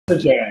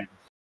James.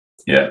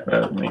 Yeah,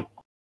 bear with me.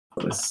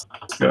 Let's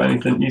go.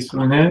 Anything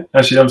useful in here?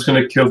 Actually, I'm just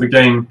going to kill the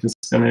game because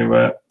it's going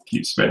to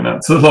keep spitting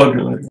out to the log.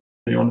 I really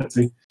want it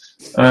to.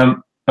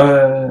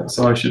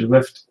 So I should have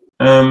left.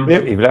 Yeah,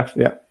 you've left.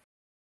 Yeah.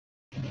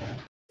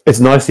 It's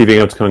nice being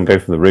able to come and go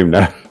from the room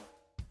now.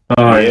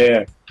 Oh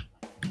Yeah.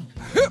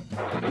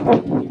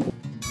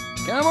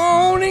 Come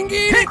on and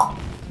get it!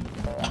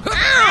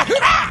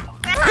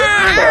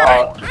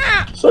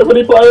 So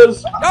many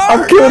players.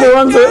 I've killed the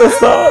ones at the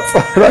start.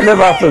 That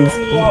never happens.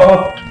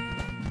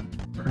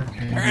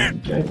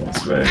 Okay,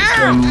 that's where it's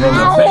going to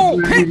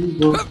run that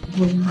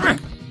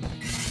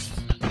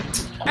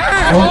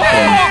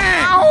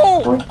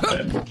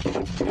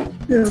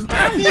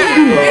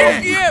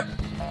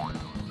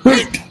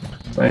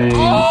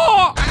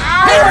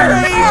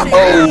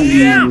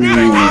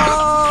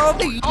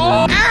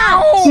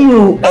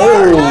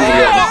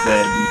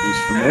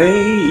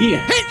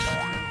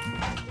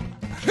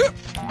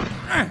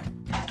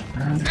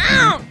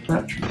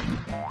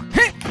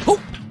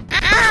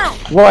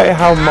Why?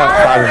 How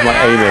bad is my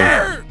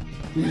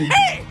aiming?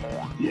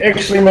 You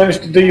actually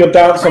managed to do your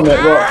dance on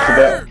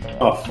that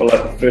rock for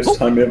like the first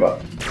time ever.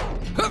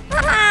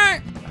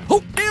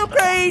 Still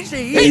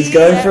crazy. He's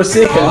going for a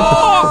second.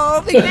 All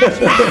these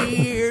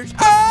years.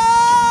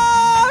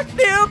 Oh,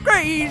 still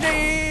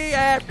crazy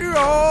after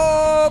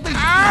all these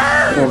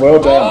years. Oh,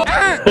 well done.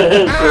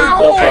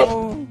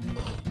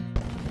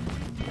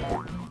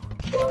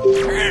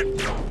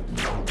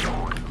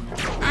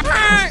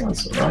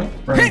 That's alright.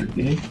 Right with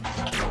you.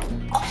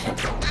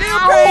 Still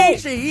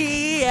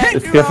crazy after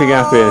It's definitely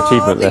going to be an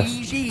achievement all this.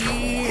 these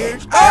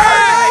years. Oh,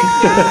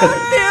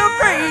 still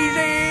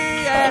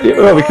crazy after Yeah,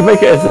 well, we can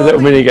make it as a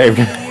little mini game.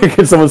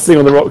 Can someone sing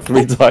on the rock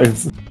 3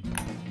 times?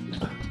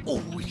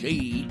 Oh,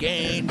 she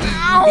can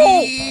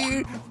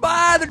be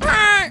by the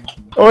time.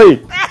 Oi!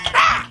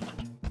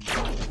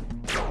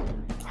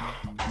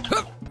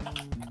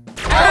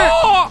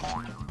 Oh!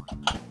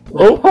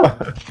 Oh!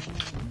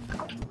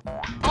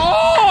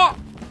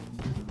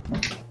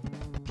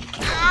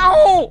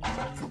 Ow!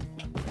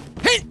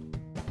 Hey!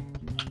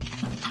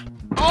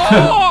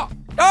 Oh!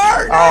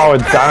 Darn! Oh,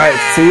 damn it.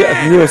 See,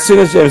 I knew as soon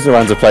as James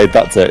Miranda played,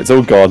 that's it. It's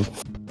all gone.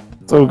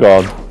 It's all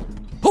gone.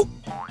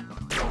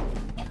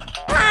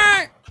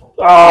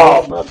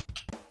 Oh, man.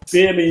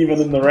 Barely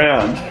even in the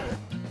round.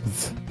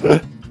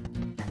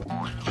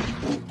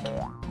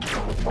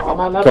 Oh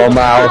man, Come on,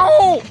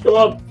 Mal. Come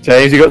on.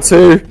 James, you got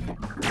 2.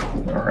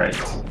 Alright.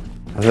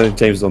 I don't think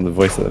James is on the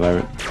voice at the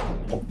moment.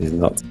 He's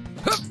not.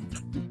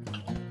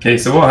 Okay,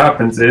 so what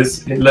happens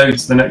is it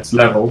loads the next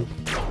level,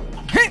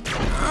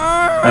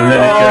 and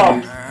then it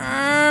goes.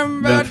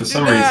 Then for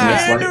some reason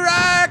it's like,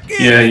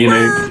 yeah, you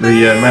know,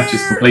 the match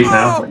is complete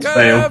now. It's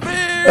fail.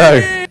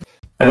 Oh.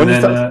 And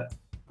then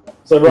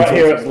So right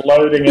here it's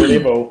loading a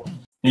level.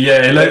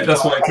 yeah,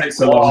 that's why it takes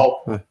so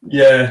long.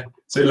 Yeah,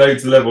 so it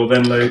loads the level,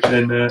 then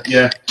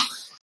yeah.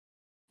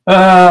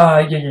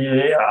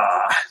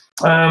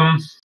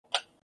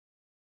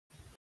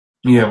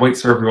 Yeah,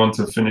 waits for everyone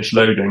to finish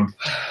loading.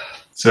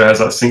 So it has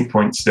that sync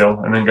point still,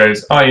 and then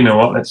goes, oh, you know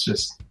what, let's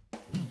just...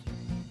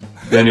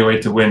 The only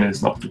way to win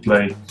is not to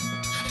play.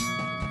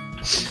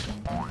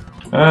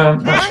 So,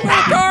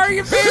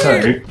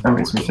 that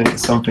makes me think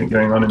there's something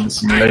going on in the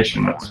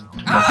simulation that's not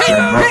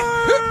going right.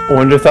 I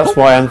wonder if that's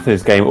why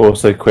Anthony's game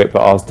also quit,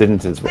 but ours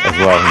didn't as well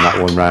in that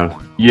one round.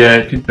 Yeah,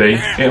 it could be.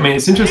 I mean,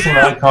 it's interesting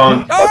that I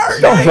can't... Oh,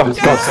 for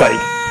God's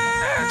sake.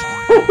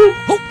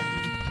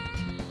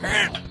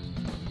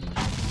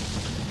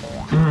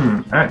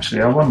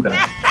 Actually, I wonder.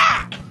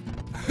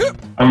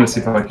 I'm going to see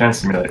if I can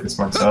simulate this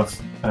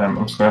myself. I'm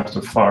just going to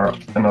have to fire up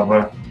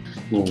another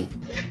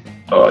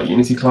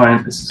Unity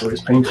client. This is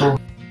always painful.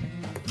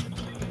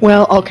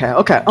 Well, okay.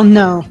 Oh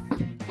no.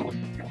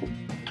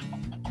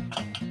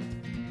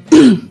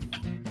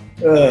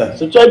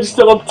 So James is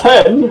still on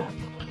 10.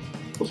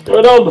 What's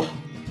going on?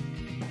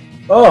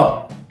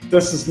 Oh,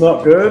 this is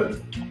not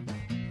good.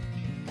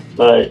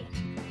 No.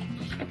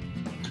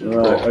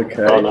 Right,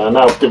 okay. Oh no,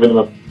 now I've given him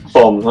a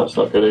bomb. That's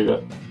not good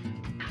either.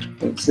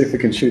 Let's see if we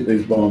can shoot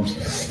these bombs.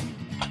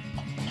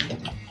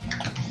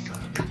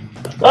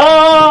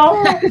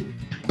 Ah!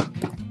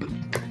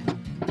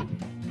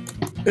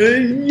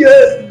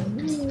 Yeah.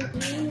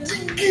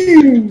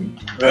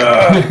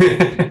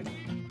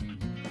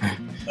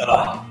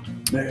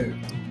 No.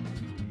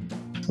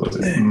 So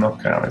it's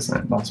knockout, isn't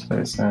it? Last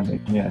player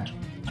standing, yeah.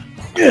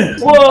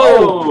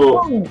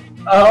 Whoa!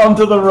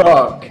 Onto the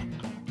rock.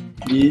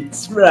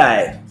 It's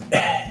right.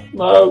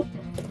 No.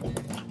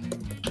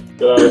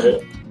 Get out of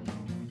here.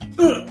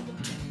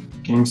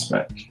 Game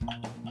spec.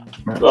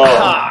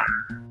 Oh.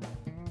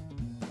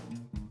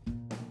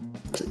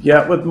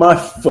 Yeah, with my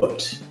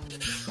foot.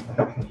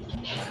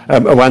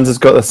 Awanda's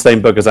got the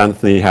same bug as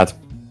Anthony had,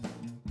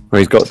 where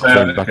he's got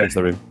thrown back into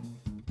the room.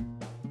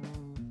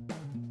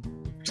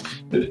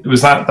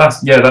 Was that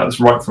was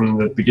right from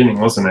the beginning,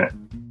 wasn't it?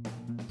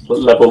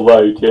 Level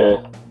load,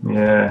 yeah.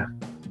 Yeah.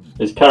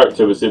 His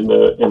character was in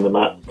the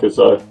map because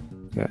I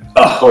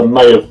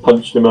may have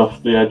punched him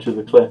off the edge of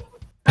the cliff.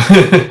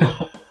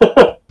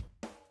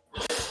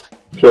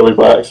 purely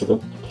by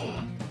accident.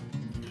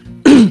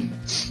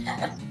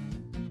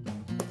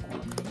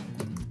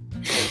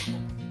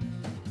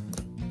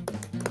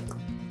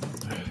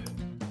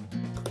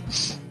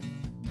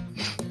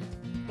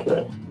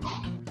 Okay.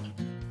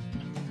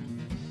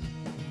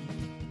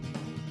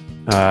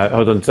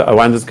 Hold on. So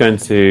Awanda's going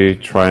to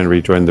try and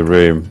rejoin the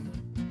room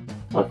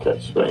Okay,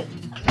 sweet.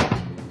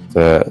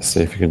 to see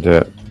if you can do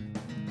it.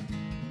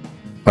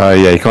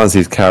 Yeah, you can't see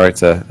his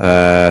character,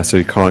 so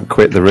he can't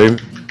quit the room.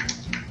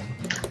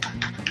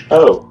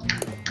 Oh.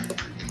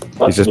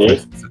 He's That's new.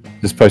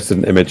 just posted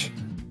an image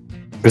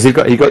because he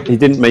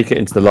didn't make it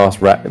into the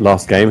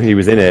last game. He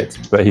was in it,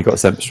 but he got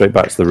sent straight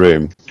back to the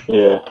room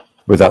Yeah.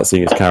 without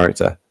seeing his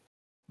character.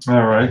 Oh,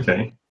 right,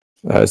 okay.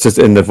 It's just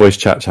in the voice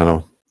chat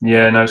channel.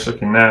 Yeah, no, it's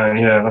looking now.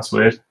 Yeah, that's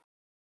weird.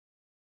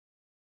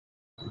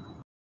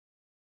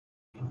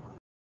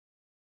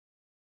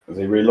 Is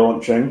he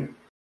relaunching?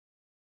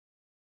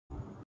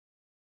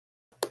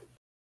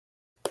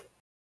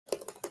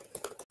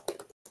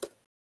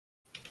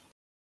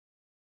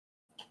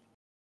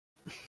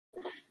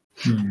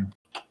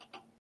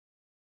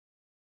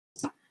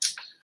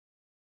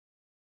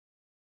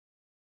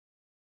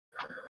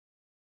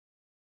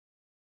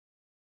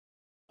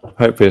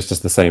 Hopefully, it's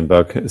just the same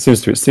bug. It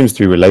seems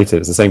to be related.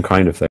 It's the same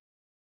kind of thing.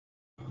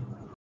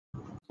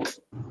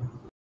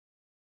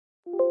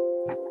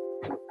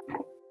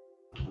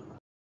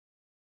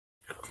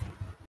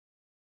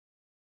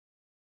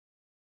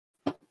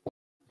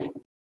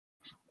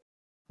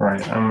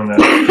 Right, I'm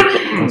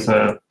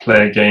gonna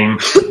play a game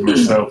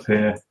myself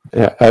here.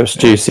 Yeah,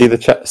 Stu, see the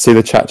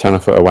chat channel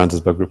for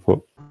Awanda's bug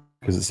report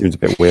because it seems a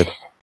bit weird.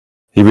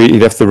 He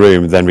left the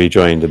room, then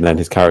rejoined, and then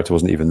his character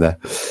wasn't even there.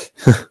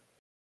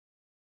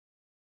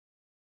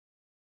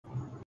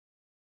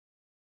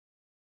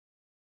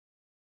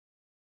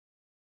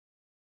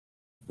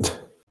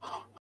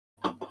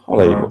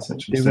 Oh, that's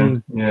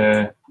interesting.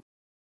 Yeah.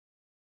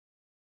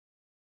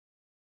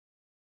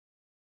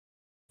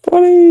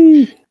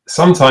 Funny.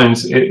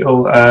 Sometimes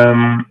it'll,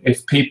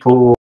 if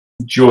people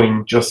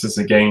join just as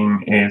the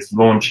game is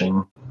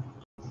launching,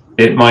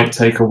 it might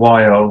take a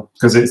while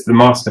because it's the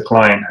master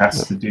client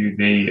has to do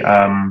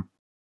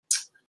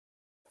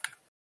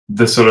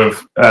the sort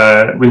of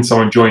when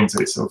someone joins,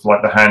 it's sort of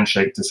like the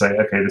handshake to say,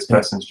 okay, this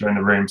person's joined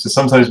the room. So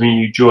sometimes when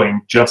you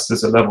join just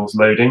as a level's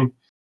loading,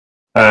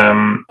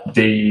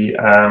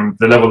 the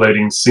level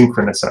loading's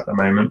synchronous at the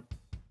moment.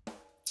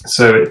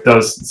 So it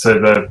does. So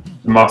the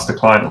master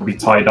client will be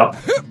tied up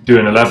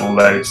doing a level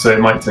load. So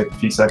it might take a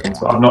few seconds.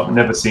 But I've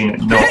never seen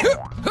it not,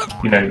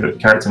 the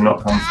character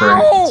not come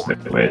through. It's a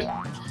bit weird.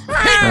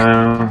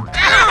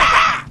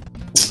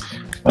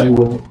 I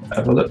will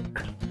have a look.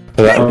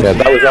 So that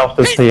was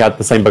after he had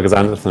the same bug as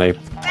Anthony.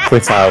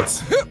 Quit out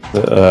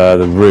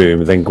the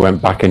room, then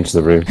went back into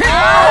the room.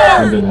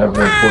 I didn't have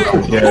a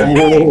report.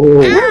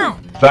 Yeah.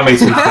 That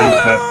makes me think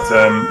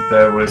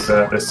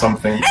that there's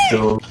something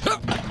still,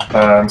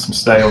 some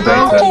stale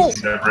data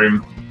in the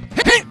room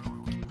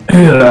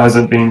that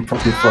hasn't been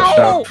properly flushed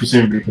out,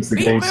 presumably because the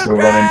game's still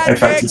running. In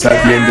fact, it's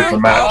at the end of the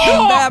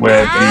match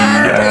where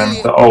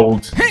the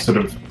old sort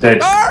of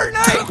dead,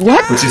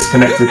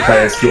 disconnected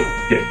players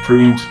get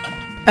pruned.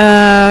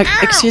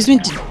 Excuse me,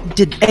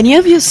 did any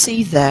of you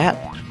see that?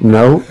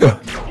 No.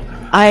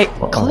 I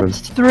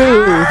clipped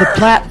through the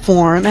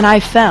platform and I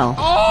fell.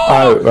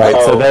 Oh, right.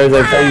 So there's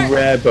a very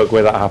rare bug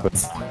where that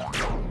happens.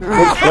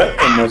 Which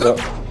platform was it?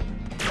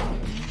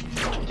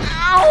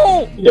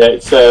 Yeah,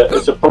 it's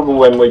a problem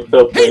when we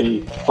build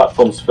the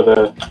platforms for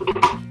the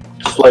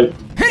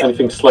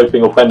anything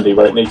sloping or bendy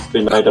where it needs to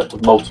be made up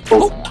of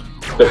multiple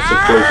bits of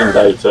collision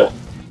data.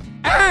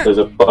 There's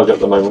a bug at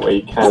the moment where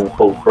you can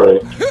fall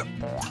through.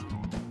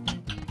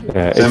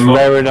 Yeah, it's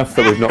rare enough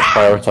that we've not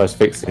prioritised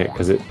fixing it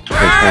because it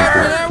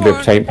can be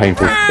a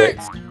painful to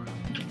fix.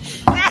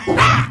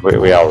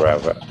 We are rare,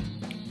 but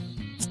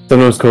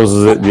sometimes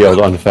causes it the old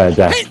unfair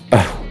death.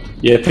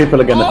 Yeah, people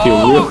are going to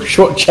feel real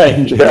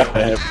shortchanged.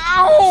 Yeah.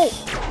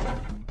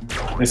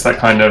 It's that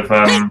kind of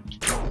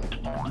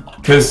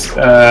because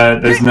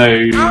there's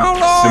no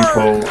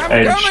simple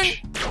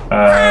edge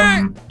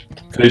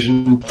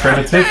collision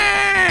primitive.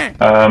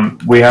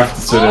 We have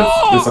to sort of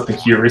there's like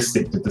a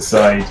heuristic to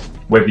decide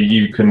whether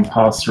you can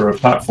pass through a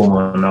platform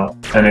or not,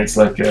 and it's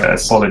like a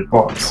solid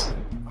box.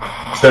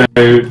 So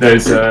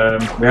there's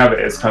we have it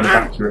as kind of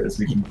accurate as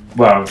we can.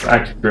 Well, as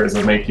accurate as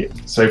I make it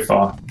so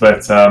far,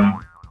 but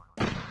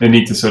they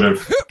need to sort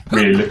of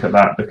really look at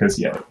that because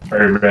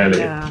very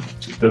rarely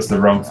it does the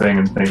wrong thing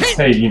and thinks,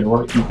 hey, you know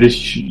what, you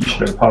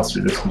should have passed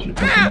through this because you're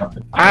thinking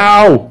nothing.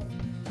 Ow!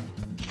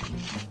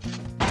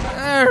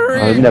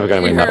 I was never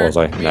going to win that, was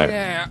I? No,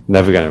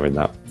 never going to win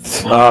that.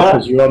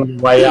 Because you're on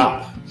the way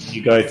up,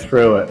 you go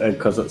through it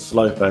because it's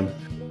sloping.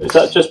 Is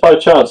that just by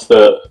chance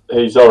that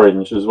he's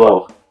orange as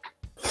well?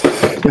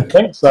 I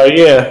think so,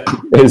 yeah.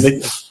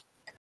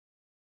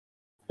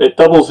 It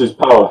doubles his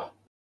power.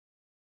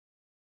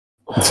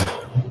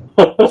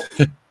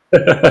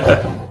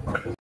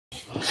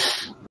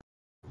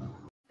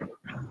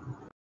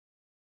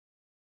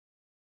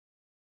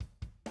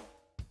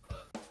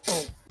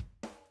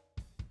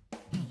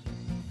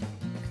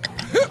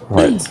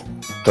 Right.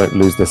 Don't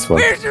lose this one.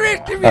 Where's the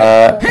rest of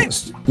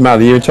you? Mal,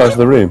 are you in charge of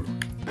the room?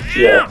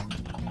 Yeah.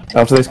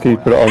 After this, can you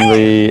put it on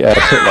the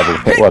pit level?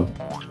 Pit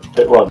 1.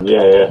 Pit 1,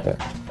 yeah.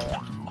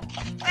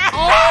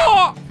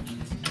 Oh!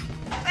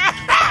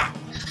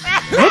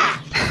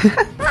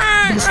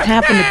 This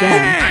happened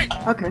again.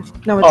 Okay.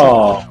 No, it's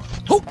Oh.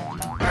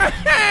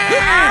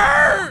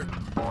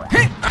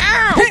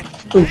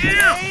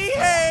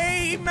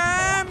 Hey,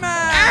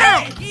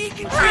 mama! You can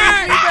see me,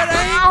 but I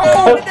ain't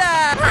gonna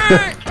die!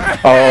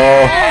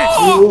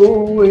 Oh.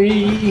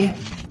 Ooh-wee.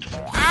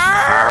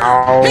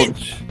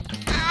 Ouch.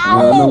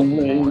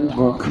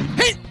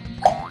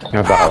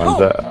 Have that one.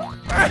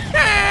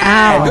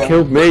 Ow. It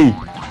killed me.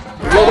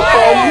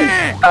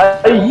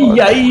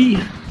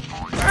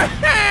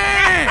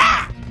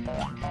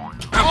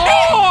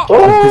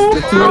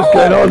 There's too much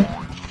going on.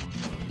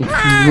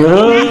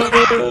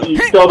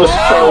 You've got to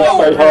try and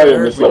stay high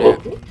in this level. I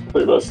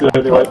think that's the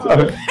only way to do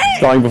it.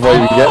 Dying before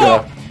you can get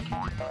there.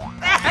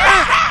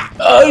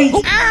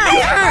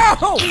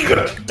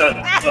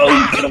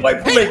 Get away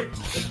from me!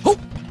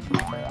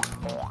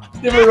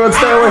 Everyone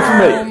stay away from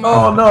me!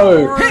 Oh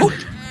no!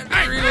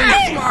 That's really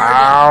smart.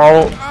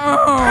 Ow.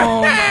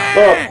 Oh, my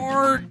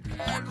lord.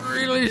 That's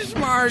really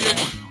smart.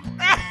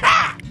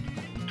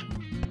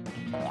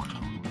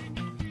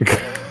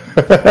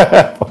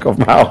 Fuck off,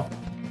 Mal.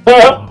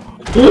 No!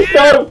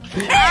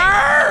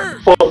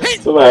 Box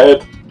to the head.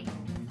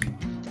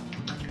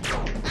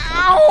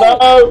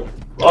 No!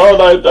 Oh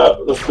no,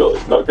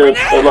 that's not good.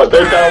 They're like,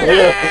 they're down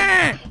here.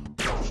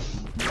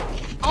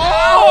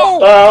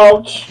 Oh!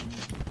 Ouch!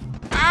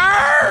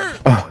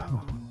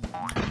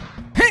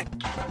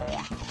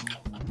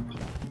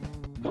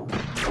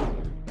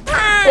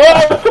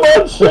 Oh, come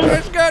on, shit!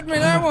 That's got me,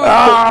 that one.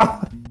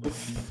 Ah.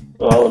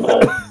 Oh no.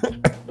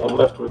 I'm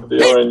left with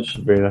the orange.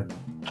 Sabrina.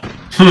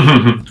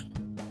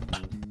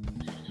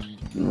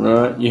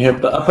 Right, you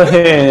have the upper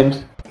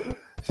hand.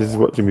 This is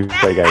watching me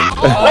play games.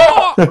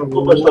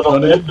 Almost got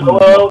on the end of the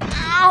world.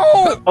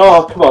 Ow!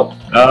 Oh, come on.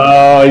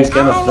 Oh, he's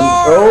gonna.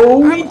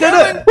 Oh, Oh, he I'm did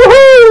coming. it!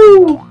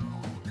 Woohoo!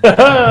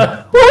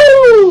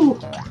 Woohoo!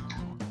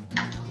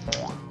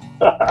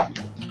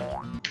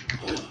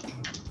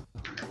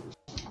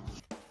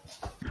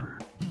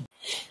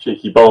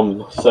 Cheeky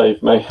bomb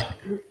saved me.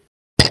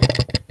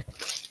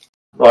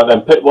 Right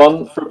then, pit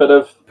 1 for a bit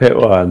of Pit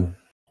 1.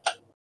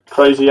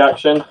 crazy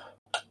action.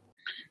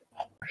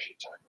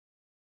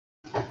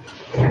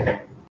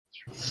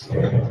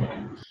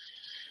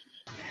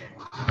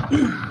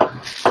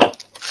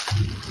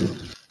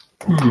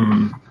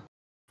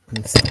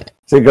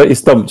 So you got your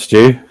stumped,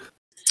 Stu?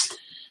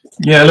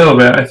 Yeah, a little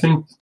bit. I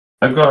think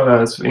I've got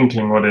an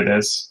inkling what it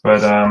is,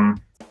 but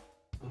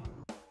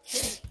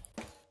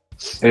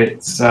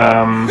it's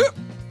I'm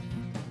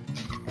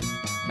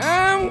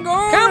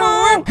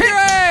gonna whip your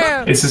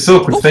ass! it's a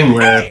sort of thing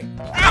where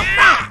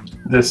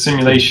the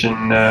simulation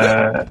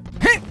is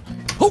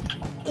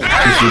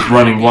just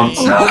running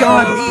once now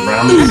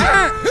around,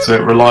 so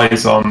it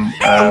relies on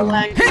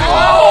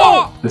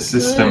the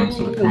system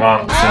sort of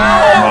commands to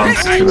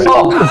it.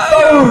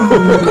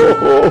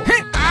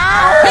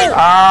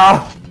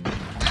 Ah!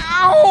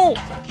 Ow!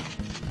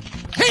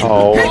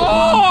 Oh.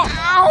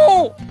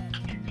 Ow!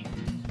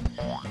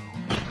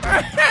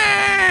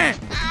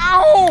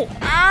 Ow!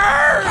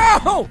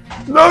 Ow!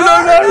 No, no,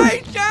 no!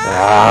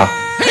 Ah.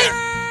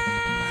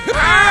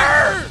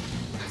 Arr!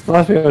 It's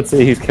nice to be able to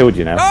see who's killed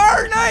you now.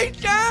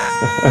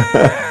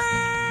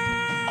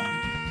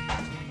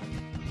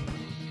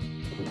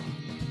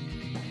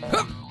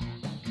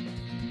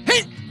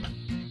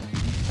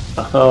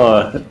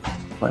 Oh,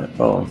 my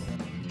phone.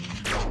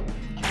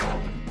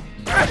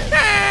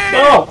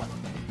 Oh!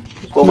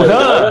 Just one way to do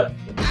it.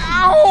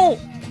 Ow!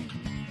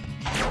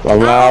 Well,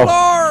 now.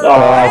 Lord, Oh,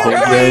 I'm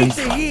that's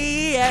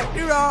crazy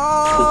after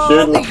all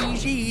Good shooting.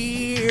 these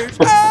years.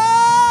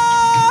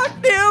 Oh,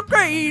 still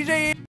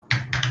crazy.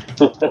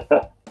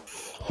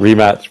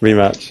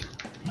 Rematch.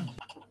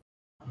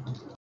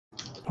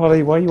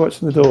 Polly, why are you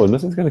watching the door?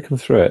 Nothing's going to come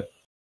through it.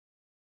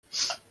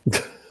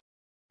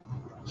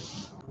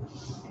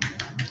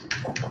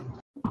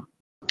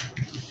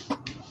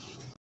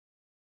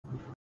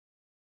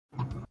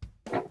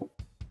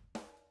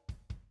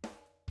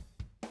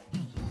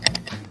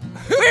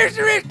 Where's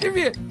the rest of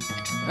you?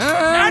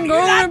 I'm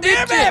gonna beat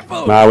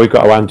you. Now we've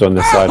got a hand on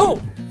this side.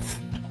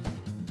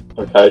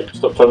 Okay,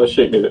 stop trying to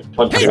shoot me.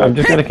 Punch me. I'm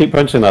just going to keep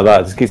punching like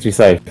that. It just keeps me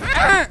safe.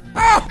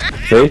 Oh,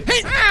 See?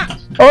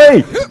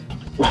 Oi!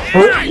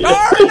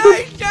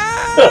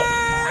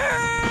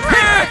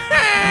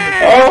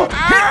 Oh!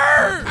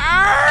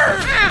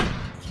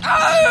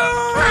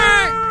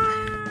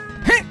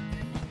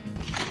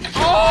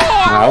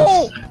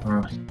 Now.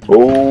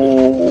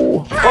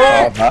 Oh!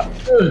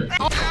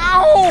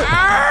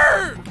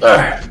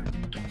 That.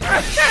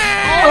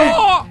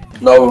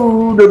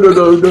 No, no, no,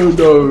 no, no,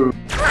 no.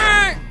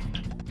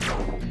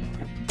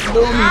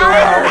 No.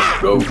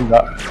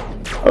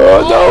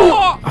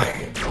 Oh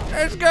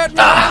That's got me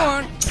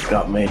on.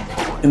 Got me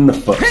in the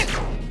foot.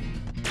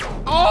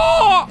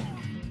 Oh!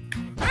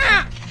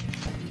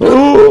 no!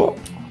 Oh!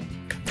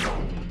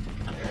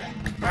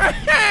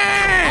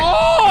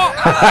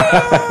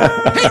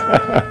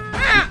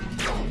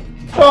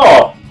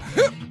 Oh!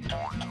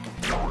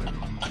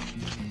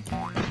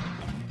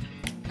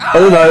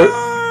 Oh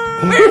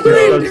no!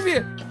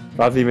 Mischievous.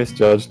 Badly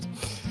misjudged.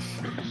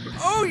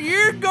 Oh,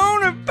 you're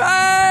gonna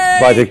pay!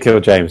 But I did kill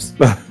James.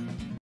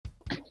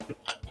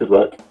 Good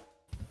work.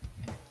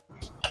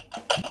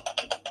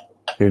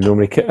 Who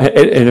normally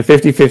in a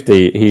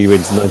 50-50, he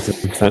wins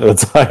 90% of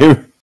the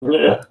time.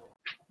 Yeah.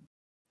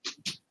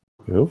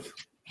 Oof.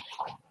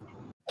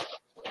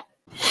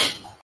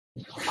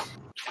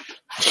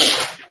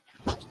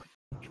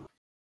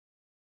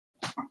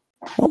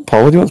 What,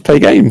 Paul? Do you want to play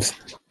games?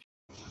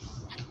 You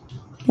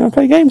want to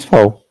play games,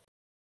 Paul?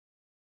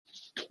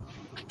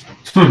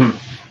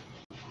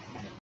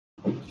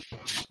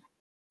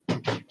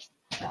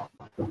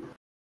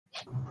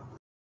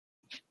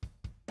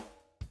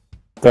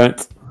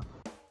 Don't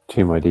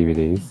chew my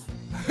DVDs.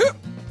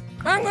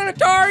 I'm gonna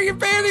tar your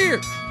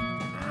failure!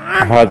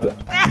 I've had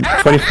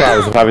 24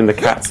 hours of having the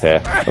cats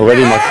here.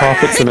 Already my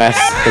carpet's a mess.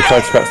 They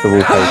tried to scratch the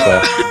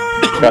wallpaper,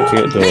 scratching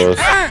at doors,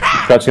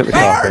 scratching at the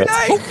carpet.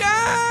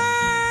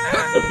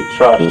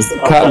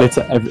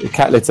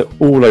 Cat litter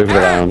all over the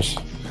lounge.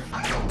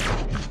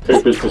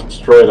 Cooper's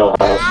destroyed our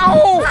house.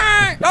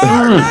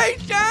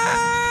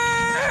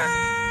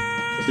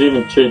 He's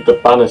even chewed the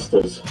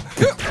banisters.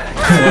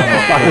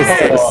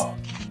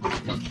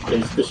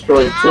 He's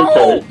destroyed 2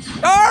 coats,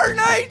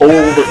 all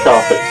the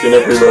carpets in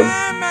every room.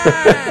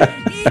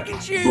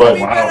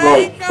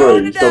 Right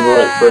through. He's gone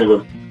right through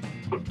them.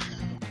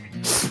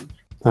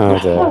 Oh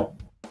dear.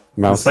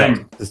 Mouse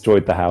Same.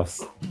 destroyed the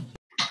house.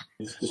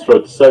 He's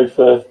destroyed the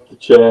sofa, the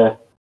chair.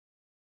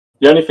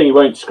 The only thing he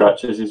won't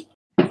scratch is his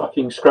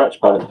fucking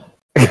scratch pad.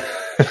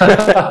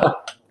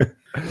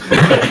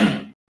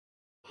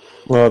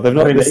 Well, they've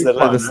not I mean, listed it's the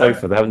fun,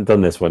 sofa. They haven't done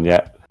this one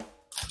yet.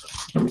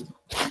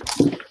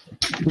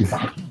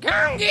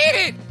 Come get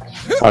it!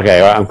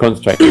 Okay, right, I'm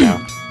concentrating now.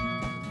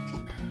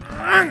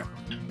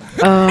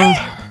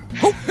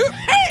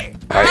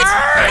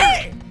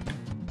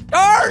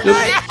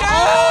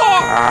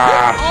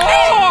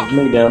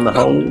 Me down the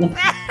hole.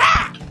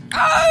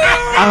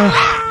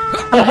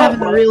 I'm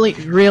having a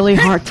really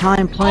hard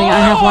time playing. I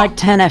have like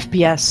 10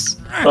 FPS.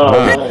 Oh,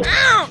 no.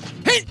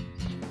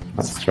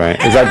 That's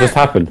strange. Has that just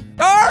happened?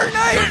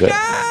 Is it?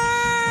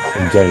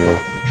 In general.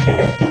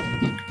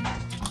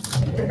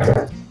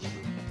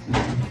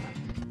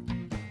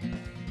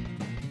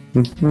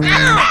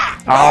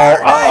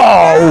 Oh!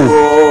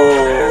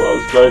 Oh, that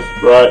was close.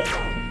 Right.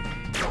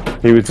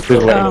 He was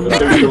good.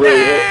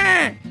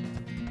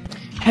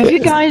 Have you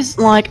guys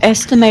like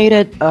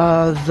estimated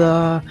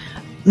the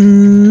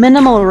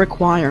minimal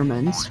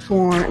requirements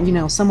for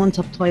someone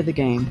to play the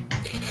game?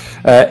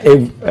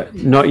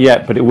 Not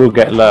yet, but it will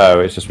get low.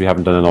 It's just we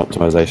haven't done an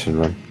optimization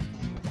run.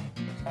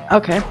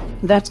 Okay,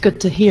 that's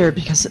good to hear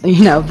because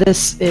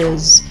this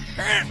is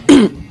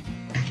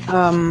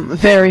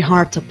very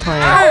hard to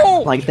play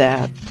like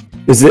that.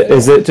 Is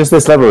it just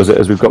this level, or is it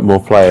as we've got more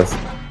players?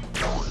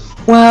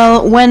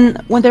 Well, when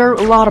there are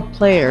a lot of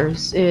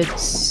players,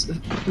 it's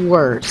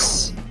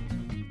worse.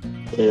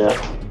 Yeah.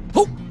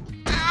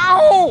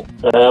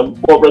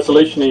 What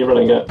resolution are you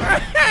running at?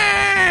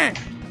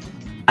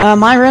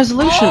 My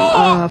resolution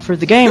for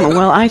the game,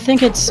 well, I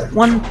think it's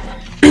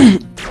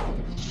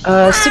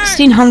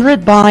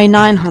 1600 by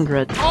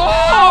 900.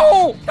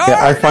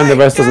 Yeah, I find the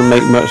rest doesn't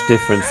make much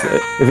difference.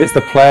 If it's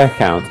the player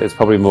count, it's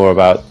probably more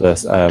about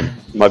this.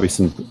 Might be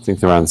some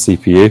things around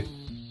CPU,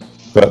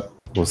 but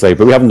we'll see.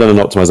 But we haven't done an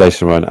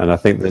optimization run, and I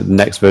think the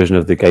next version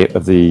of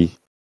the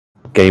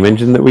game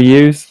engine that we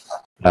use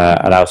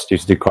allows you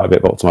to do quite a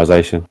bit of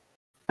optimization.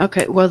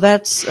 Okay, well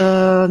that's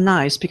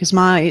nice because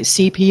my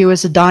CPU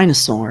is a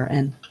dinosaur,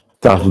 and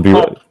that'll be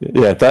it'll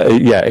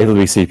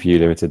be CPU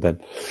limited then.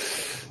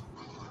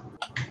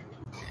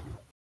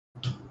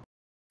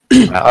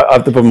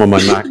 I've the problem on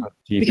my Mac.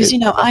 Because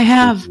I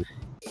have.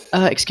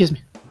 Excuse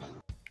me.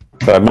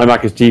 Sorry, my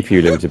Mac is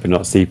GPU limited, but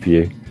not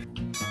CPU.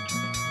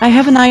 I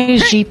have a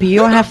nice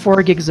GPU. I have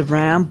 4 gigs of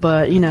RAM,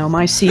 but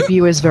my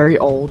CPU is very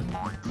old.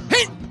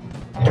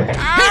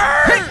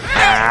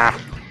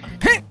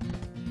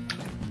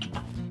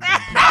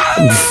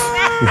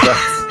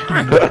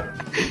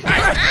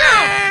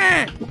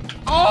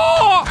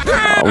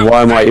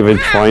 Why am I even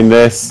trying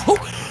this?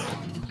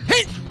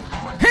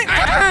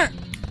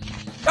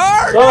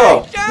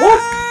 Oh, what?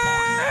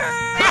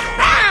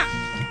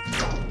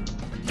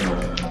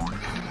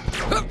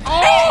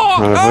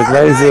 With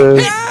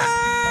lasers.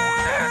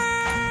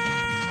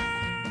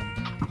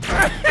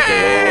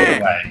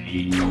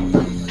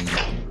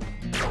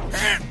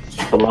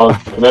 Come on,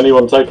 can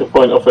anyone take a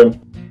point off him?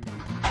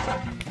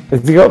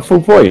 Has he got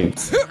full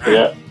points?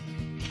 Yeah.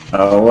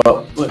 Oh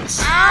well,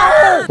 let's.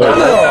 Answers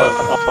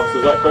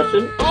that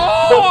question?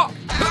 Oh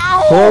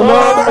no!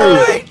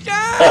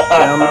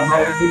 Down the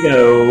hole we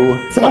go.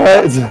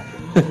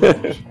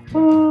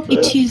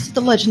 It is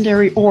the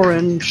legendary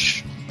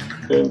orange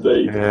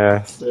Indeed.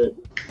 Yes.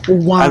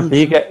 one.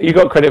 And you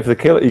got credit for the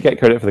kill. You get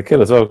credit for the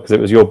kill as well because it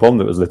was your bomb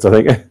that was lit, I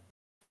think.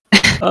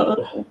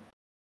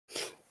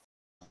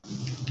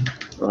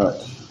 Right.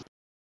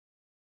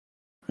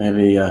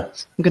 Maybe, I'm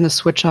gonna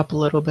switch up a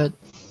little bit.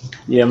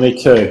 yeah,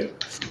 me too.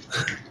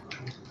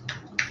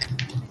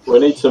 We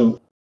need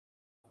some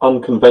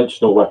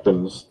unconventional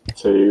weapons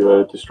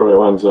to destroy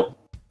Oanza.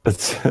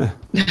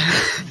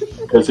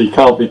 Because he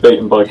can't be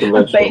beaten by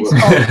conventional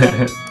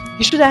weapons.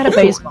 You should add a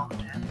baseball.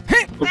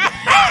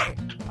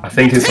 I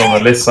think it's on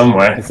the list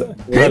somewhere. It's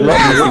been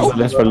on the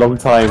list for a long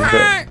time,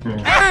 but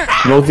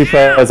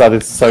multiplayer has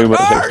added so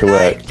much extra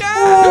work.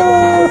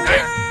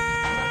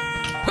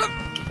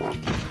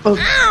 Oh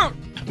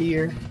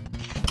dear.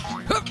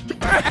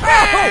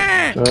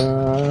 Go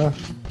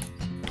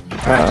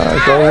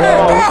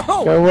away!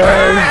 Go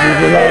away!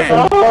 Leave me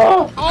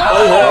alone!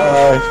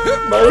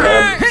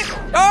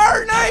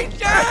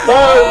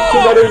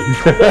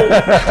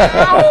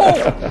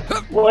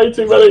 No, way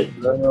too many!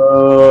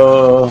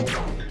 No,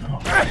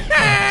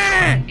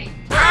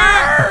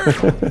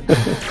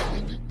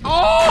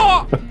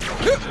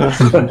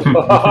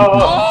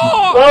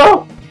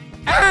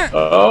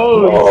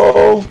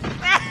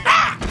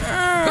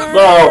 come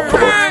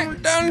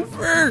on. Done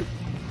for.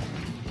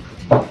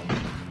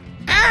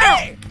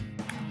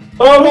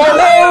 Oh no!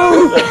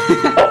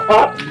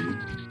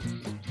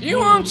 You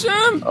want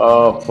some?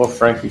 Oh, poor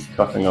Frankie's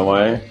coughing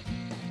away.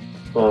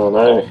 Oh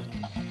no.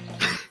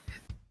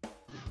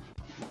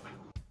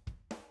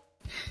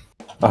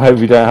 I hope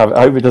you don't have.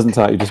 I hope it doesn't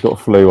turn out you just got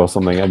flu or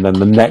something, and then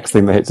the next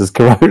thing that hits is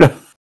corona.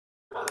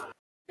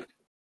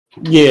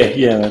 Yeah,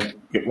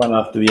 get one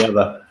after the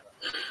other.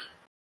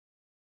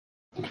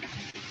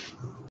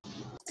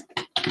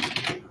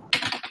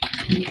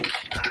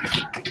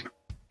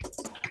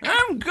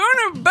 I'm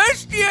gonna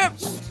bust you up.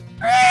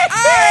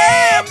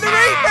 I am the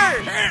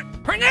Reaper.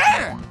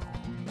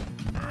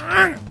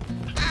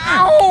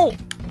 Ow!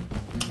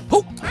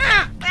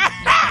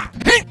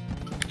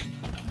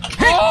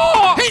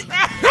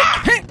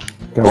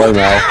 Go away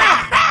now.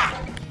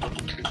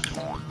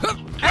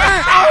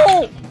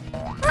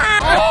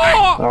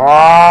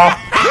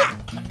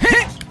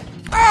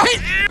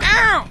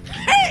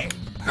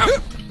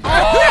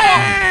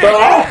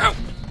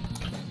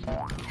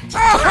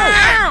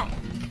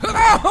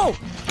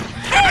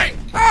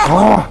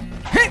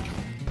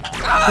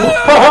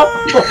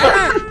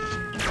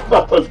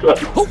 That was great.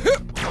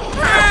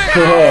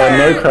 Oh,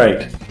 no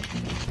crate.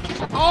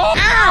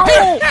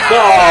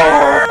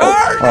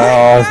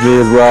 Oh, it's me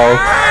as well.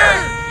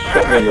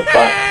 Shot me in the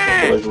back.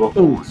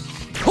 Unbelievable.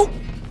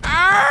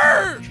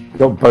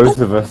 Got both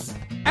of us.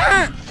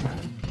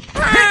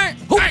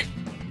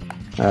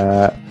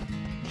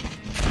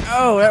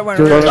 Oh, that went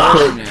Do you really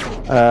want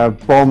to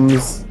put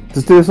bombs?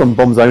 Just do this on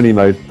bombs only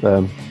mode,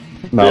 Mel.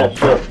 Yeah,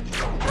 sure.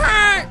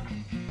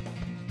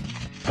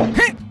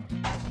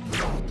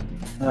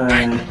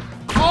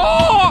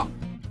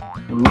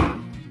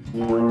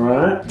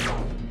 Alright.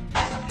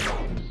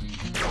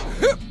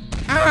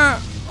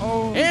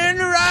 And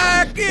the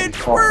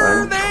rockets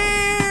were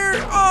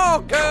there,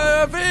 all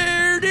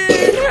covered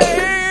in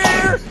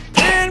hair,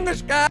 in the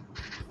sky.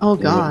 Oh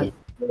god.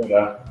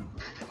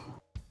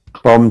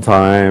 Bomb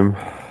time.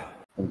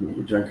 I'll give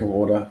you a drink of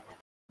water.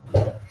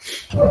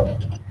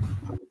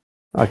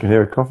 I can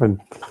hear a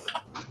coffin.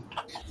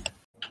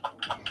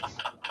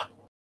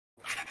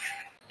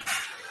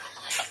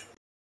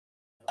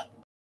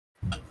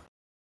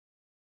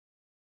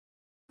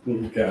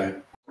 Okay.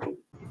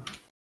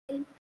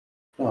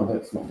 Oh,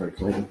 that's not very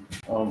clean.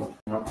 No.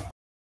 Yeah,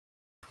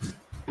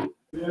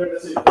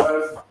 that's it,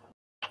 guys.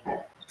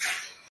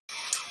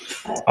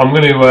 I'm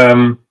going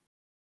to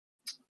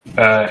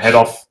head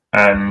off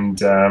and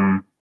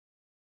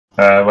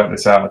work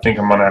this out. I think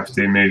I'm going to have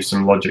to move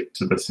some logic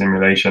to the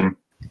simulation.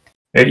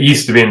 It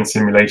used to be in the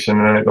simulation,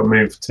 and then it got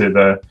moved to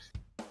the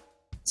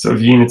sort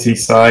of Unity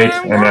side,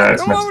 and now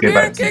it's meant to go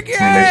back to the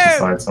simulation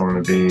side. So I'm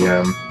going to be,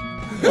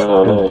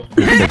 Oh no.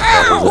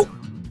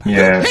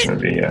 yeah, it's going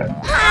to be.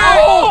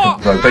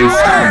 Well,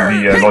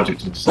 basically, the logic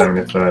to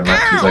determine if the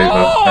match is over,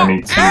 I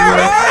need to.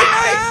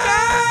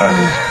 I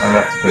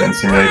have to put it in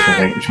simulation, I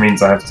think, which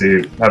means I have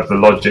to have the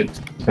logic,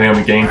 depending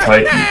on the game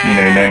type,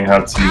 knowing how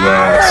to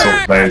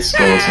sort players'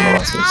 scores and all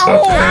that sort of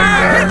stuff,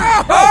 and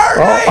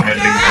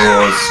handling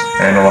draws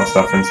and all that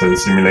stuff into the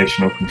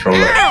simulation or controller,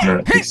 and then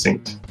it'll be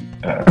synced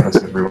across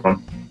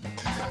everyone.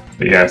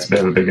 But yeah, it's a bit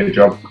of a bigger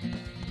job.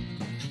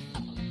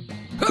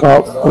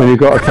 Well, when you've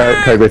got a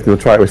code with, we'll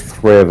try it with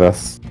 3 of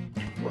us.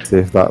 See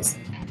if that's.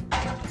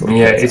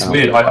 Yeah, it's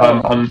weird.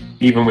 I'm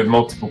even with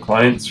multiple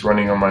clients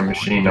running on my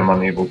machine, I'm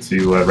unable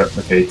to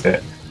replicate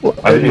it. Well,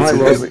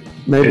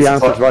 maybe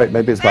Alfred's right.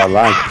 Maybe it's about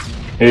lag.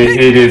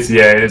 It is,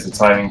 yeah, it is a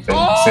timing thing.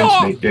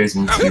 Essentially, it goes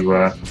into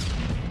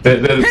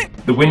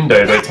the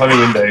window, the timing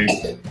window.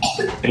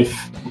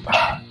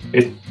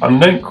 I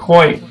don't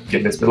quite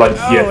get this, but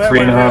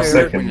 3.5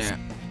 seconds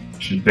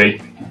should be.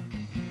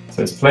 So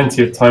there's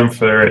plenty of time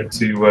for it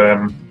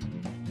to.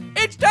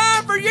 It's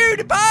time for you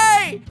to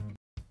pay.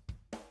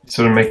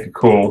 Sort of make a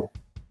call.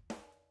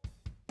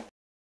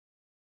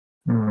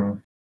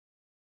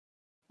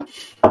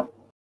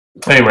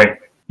 Anyway,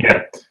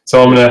 yeah.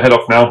 So I'm gonna head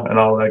off now, and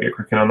I'll get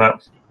cracking on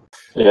that.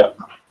 Yeah.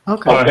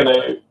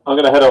 Okay. I'm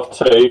gonna head off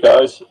too,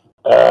 guys.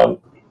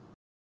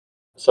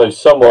 So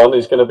someone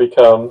is going to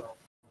become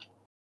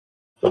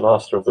the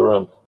master of the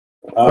room.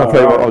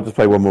 Okay, well, I'll just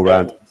play one more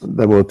round.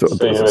 Then we'll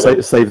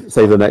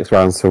save the next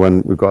round for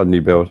when we've got a new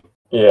build.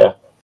 Yeah.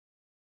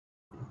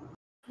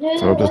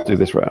 So I'll just do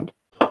this round.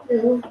 Yeah,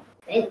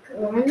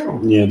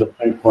 the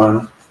pink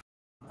one.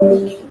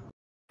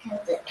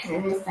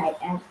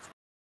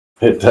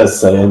 It does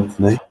say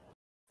Anthony.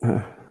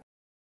 Oh,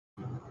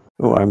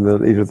 I'm the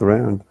leader of the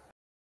round.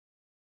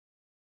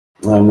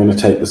 I'm going to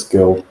take this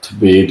girl to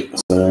bed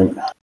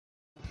soon.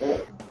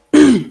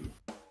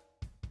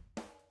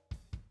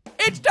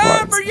 It's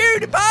time for you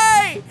to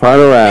pay!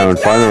 Final round,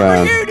 It's time final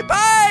round. for you to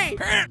pay!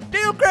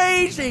 Still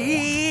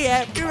crazy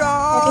after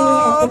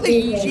all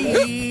these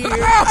years.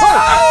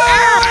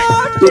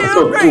 Oh,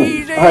 still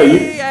crazy.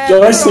 Hey,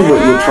 do I see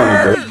what you're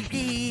trying to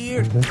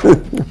do?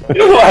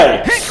 Get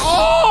away!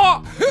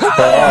 Oh!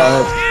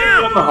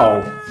 In the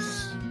hole.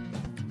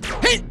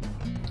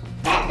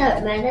 That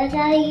don't matter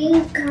that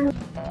you come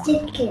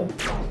chicken.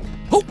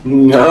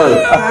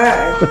 No. I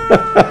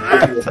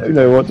don't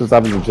know what just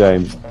happened to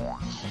James.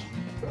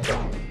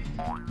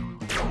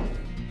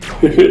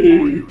 I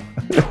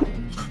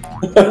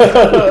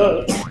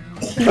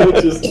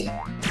just...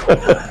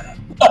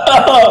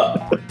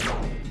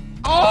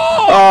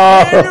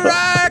 And the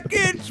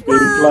rockets Been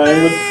were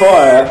playing with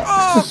fire.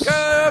 all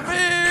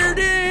covered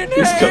in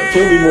He's got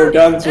plenty more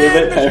guns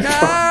where that came from.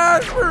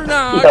 skies were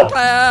not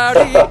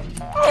cloudy.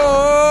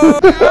 Oh.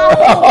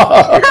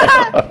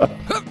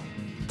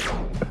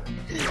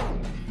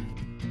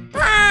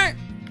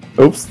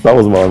 Oops, that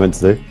wasn't what I meant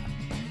to do.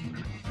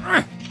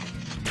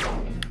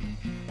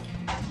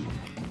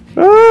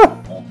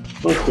 Ah!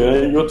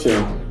 Okay, your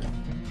turn.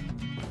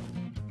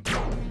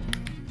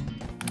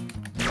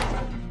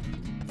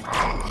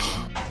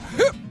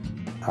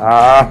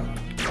 Ah!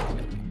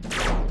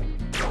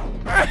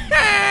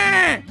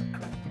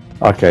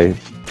 Okay,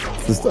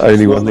 this is the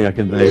only one thing I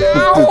can do.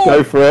 Just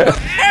go for it.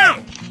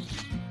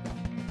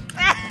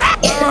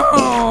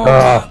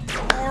 Ah.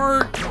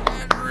 Mark,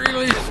 that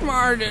really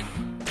smarted.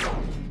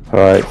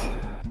 Alright.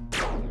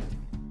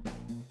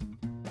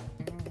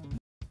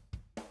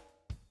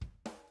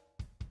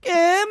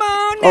 Come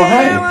on now, Oh,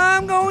 hey.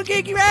 I'm going to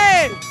kick your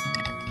ass.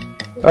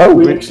 Oh,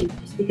 We actually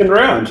sticking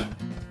around.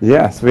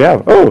 yes, we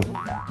have. Oh!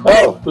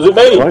 Oh, was it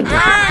me? Right.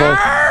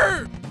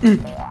 Arr!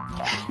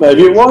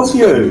 Maybe it was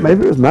you.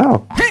 Maybe it was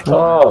Mal.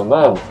 Oh,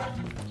 man.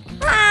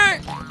 Arr!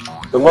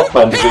 The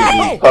Mothman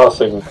disease is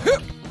passing.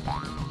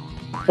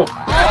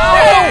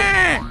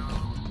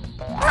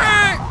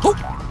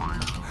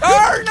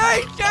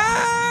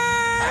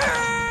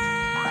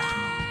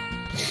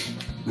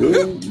 Not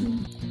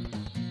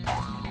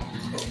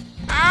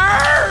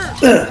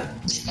good.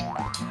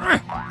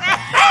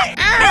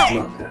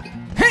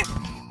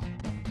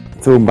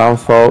 It's all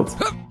Mal's fault.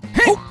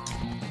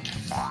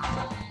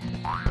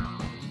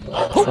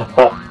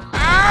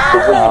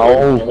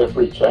 In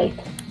every chain.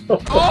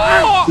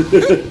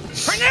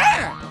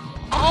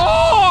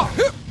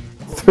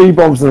 3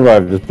 bombs in a row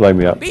just blow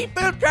me up.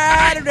 People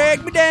try to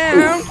drag me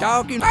down,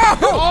 talking.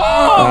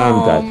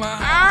 I'm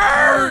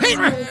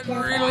dead.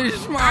 Really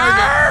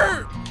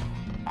smart.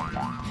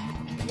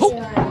 Oh,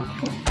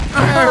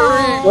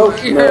 no,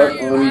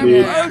 I'm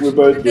dead. We're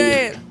both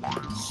dead.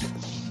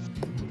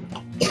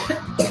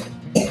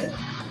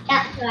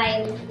 That's why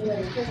I was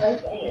doing the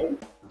game.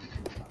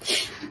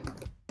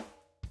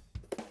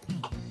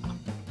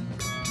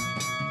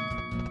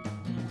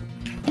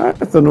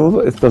 Alright, it's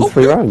done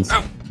 3 rounds.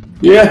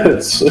 Yeah,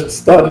 it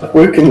started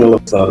working all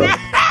of a sudden.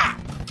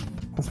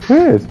 That's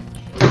weird.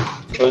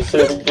 Let's see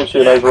if it gives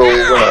you an overall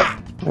winner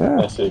Yeah.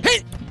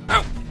 message.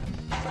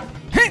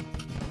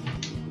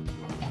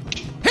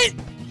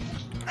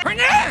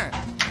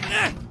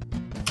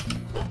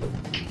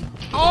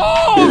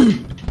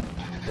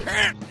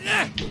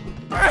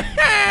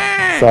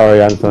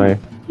 Sorry, Anthony.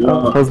 I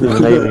wasn't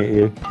even aiming at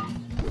you.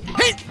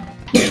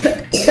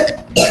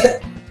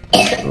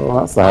 Oh,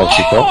 that's the house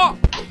you got.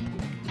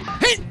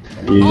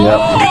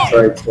 Yeah,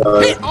 straight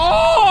side.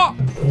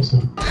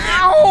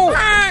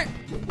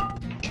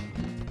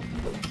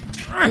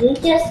 You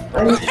just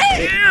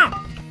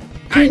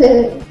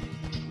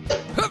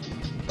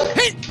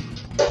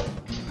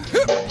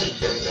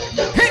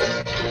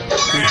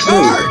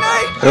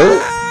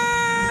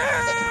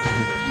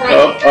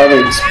Oh, I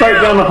mean,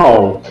 straight down the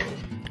hole.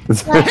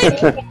 It's the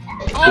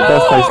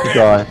best place to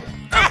die.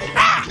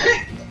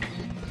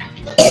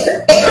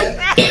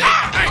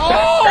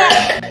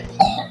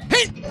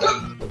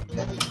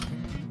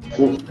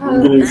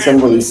 I'm getting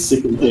somebody's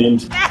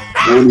second-hand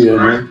audio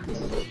now.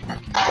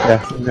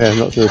 Yeah,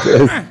 not sure if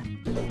it is.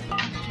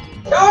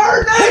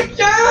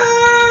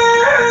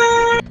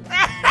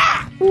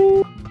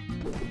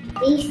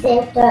 he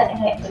said don't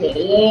hurt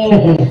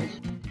me.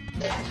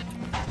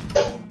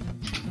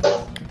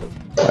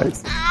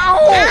 Right.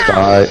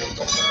 Die.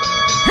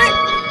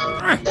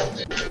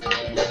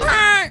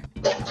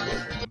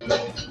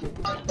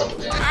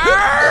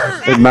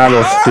 Big man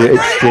or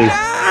HG.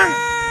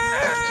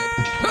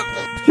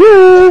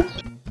 Yeah.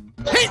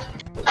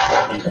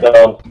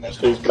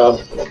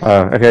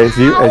 Okay, is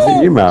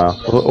it you, Mal?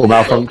 Or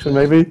malfunction,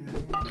 maybe?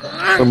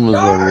 Someone's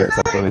learning it,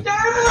 definitely.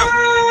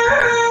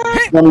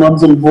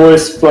 Someone's in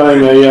voice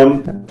playing a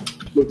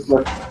looks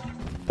like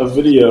a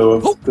video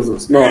because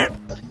it's not.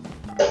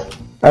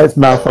 It's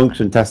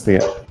malfunction testing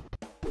it.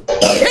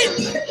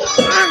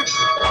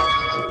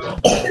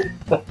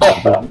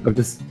 I've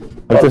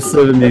just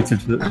sort of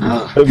muted for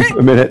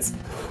a minute.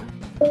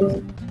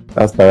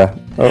 That's better.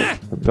 Oh,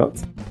 I've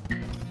got.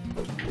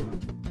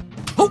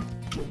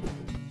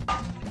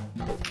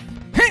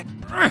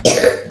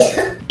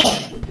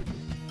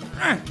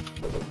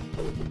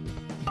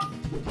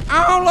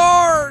 Oh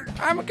Lord,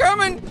 I'm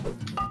coming.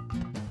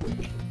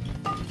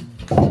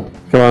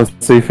 Come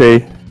on,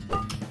 Sophie.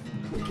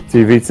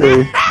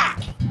 2v2.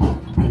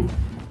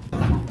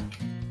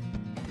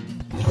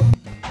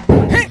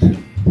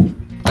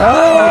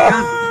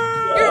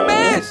 Oh, you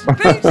missed.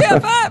 Pick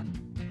yourself up.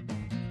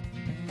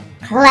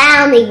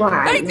 Clowny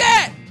one. Take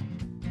that.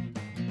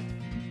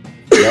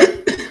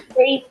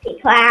 Creepy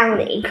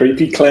clowny.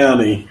 Creepy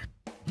clowny.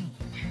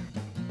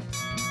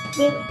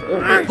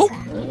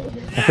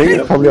 I think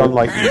it's probably on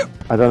like,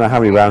 I don't know how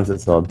many rounds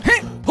it's on.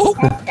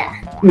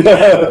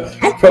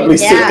 Probably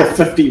set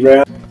to 50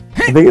 rounds.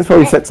 I think it's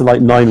probably set to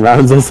like 9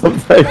 rounds or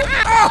something.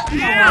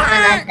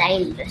 A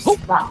dangerous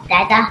spot,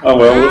 Dada. Oh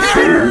well, we'll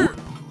see.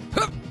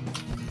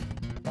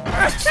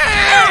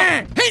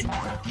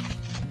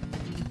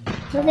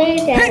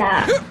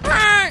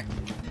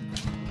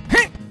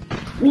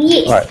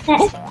 Yes,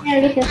 that's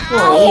very good for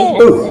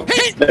you. Ooh,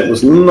 that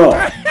was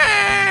not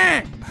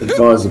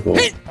advisable.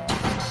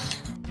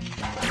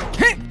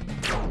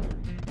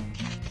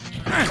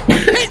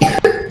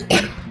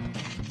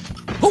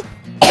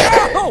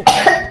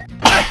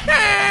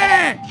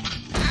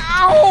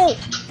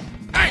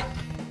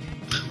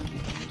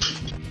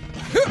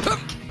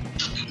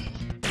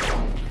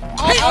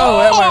 Oh,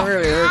 that one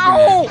really hurt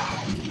me.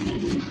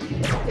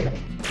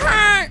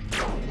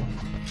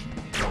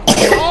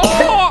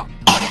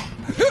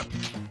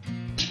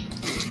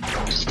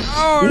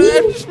 Oh,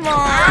 that's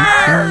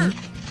smart.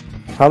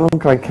 How long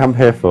can I camp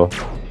here for?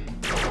 The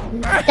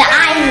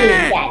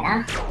eye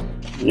Dada.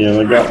 Yeah,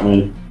 they got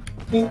me.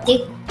 Did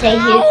you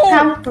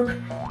come for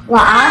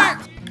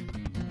what?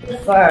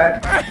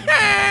 For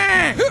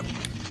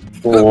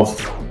Fourth.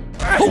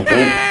 I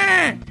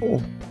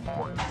think.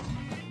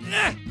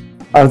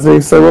 I was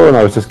doing so well and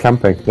I was just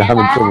camping. They're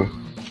having trouble.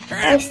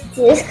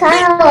 it's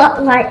kind of look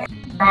like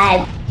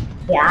clay.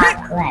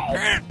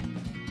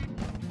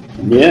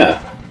 Yeah.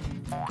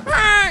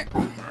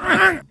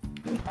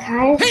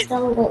 Kind of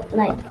still look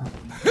like.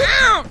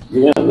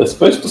 Yeah, they're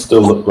supposed to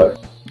still look like.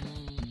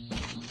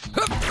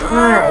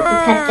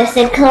 Because this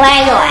is clay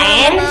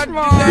land.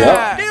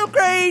 Yeah. Still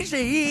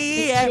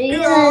crazy. Trees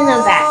on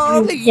the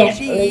back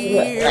definitely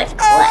look like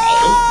clay.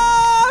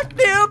 Oh,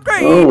 still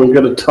crazy. Oh, we've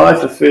got a tie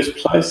for first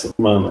place at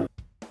the moment.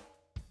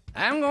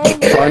 I'm gonna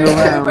get Final it.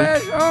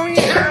 round.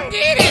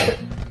 Get it.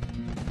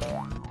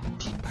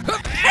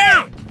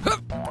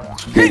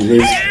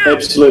 There's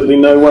absolutely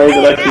no way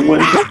that I can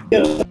win.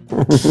 Yeah,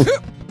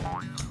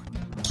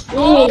 You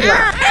need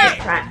lots of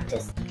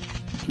practice.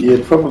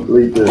 you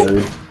probably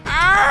do.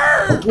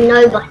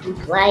 Nobody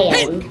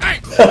playing.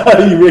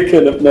 You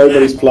reckon if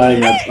nobody's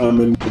playing,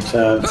 I'm in good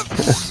chance.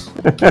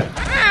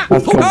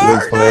 That's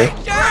confidence for me.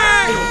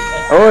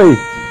 Oi!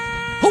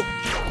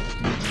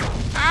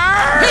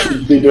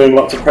 Should be doing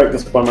lots of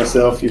practice by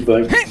myself, you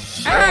think?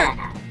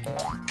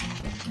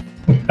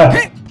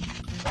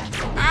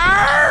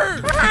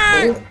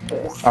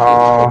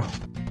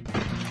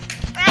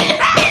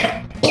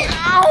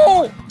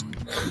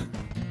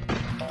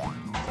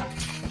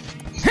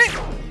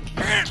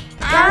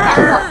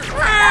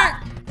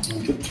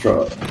 Good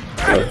try.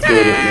 That's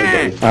good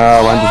at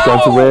nobody. Wanda's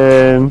going to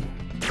win.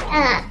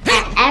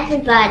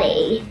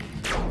 Everybody.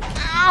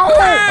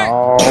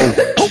 Oh.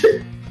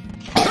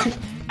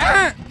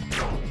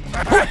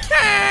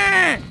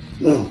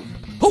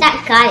 That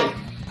guy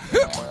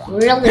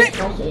really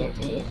pushing at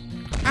me.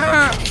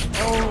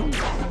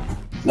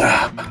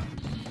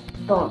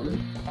 Boom.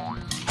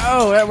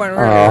 Oh, that went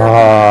really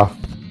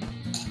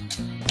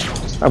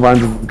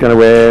Wanda's going to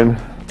win.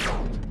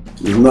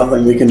 There's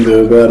nothing we can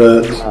do about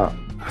it.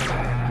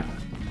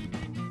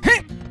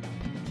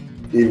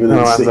 Even in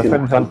Wanda, second.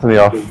 finish Anthony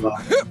off.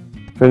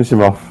 Finish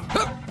him off.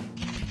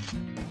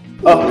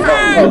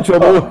 You're in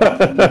trouble.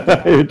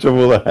 You're in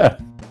trouble there.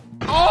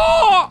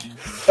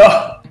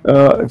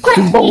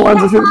 Shoot bomb,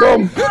 Wanda, shoot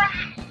bomb.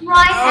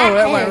 Oh,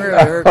 that went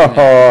really hurt me.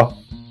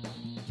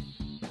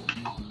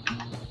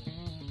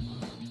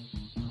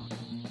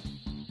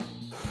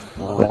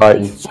 Oh.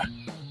 Right.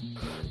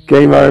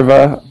 Game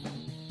over.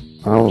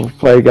 I'll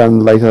play again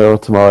later or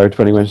tomorrow,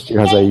 depending when Stu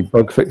has a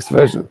bug fixed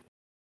version.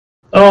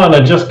 Oh, and I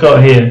just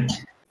got here.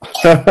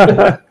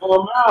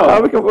 Oh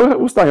no!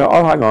 We'll stay on.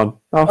 I'll hang on.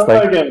 I'll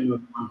stay.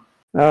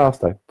 No, I'll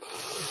stay.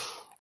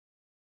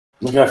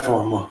 We'll go for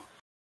one more.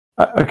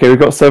 Okay, we've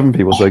got 7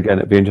 people, so again,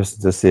 it'd be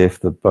interesting to see if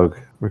the bug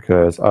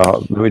recurs.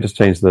 Let me just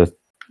change the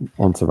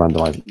onto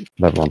randomize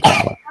level on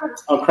top.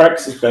 Oh,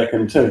 Cracks is back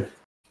in too.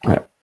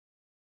 Yeah.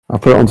 I'll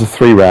put it onto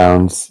 3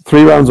 rounds.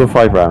 3 rounds or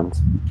 5 rounds?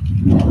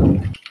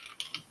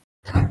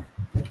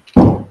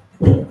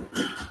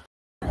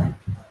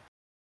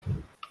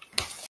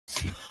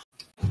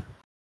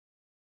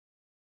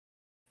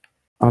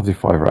 I'll do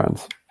 5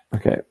 rounds.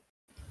 Okay.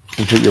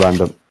 Completely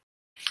random.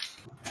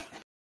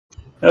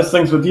 How's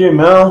things with you,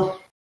 Mel?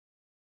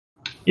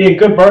 Yeah,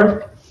 good,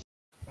 bro.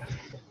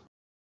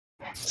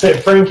 Except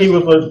Frankie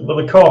with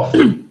a cough.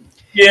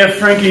 Yeah,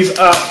 Frankie's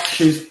up.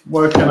 She's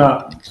woken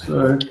up.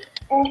 So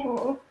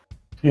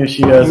here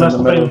she is. You must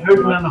have been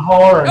hooting and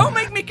hollering. Don't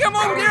make me come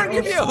over there and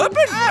give you a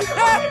whipping.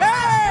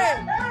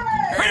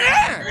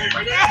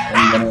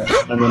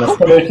 I'm gonna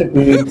put her to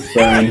bed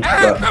soon.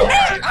 But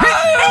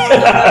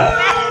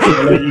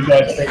I'll let you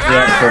guys take the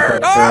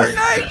outfit up first.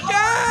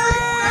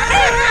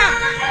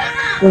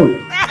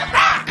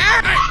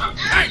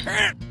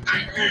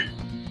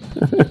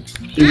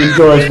 She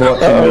enjoys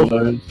watching me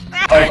lose.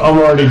 I'm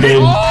already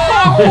dead.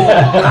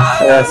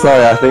 Yeah,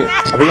 sorry. I think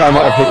I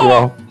might have hit you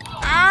off.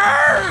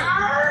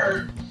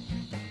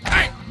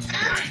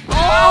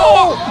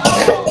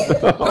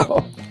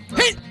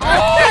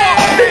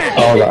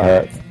 Oh, that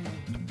hurts.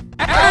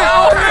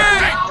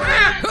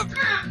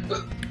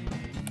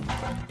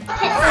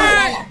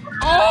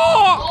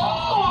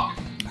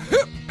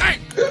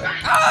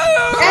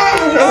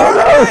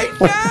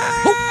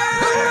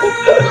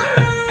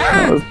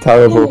 That was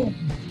terrible.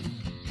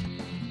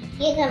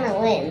 You're gonna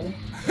win.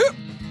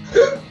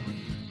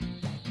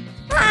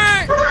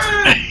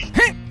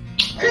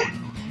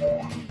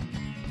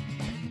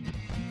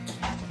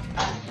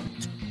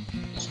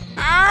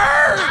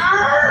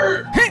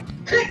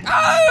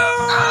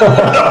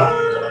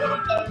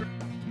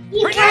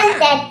 You got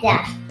that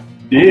stuff.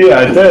 Yeah,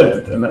 I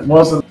did, and it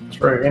wasn't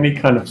through any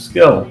kind of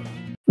skill.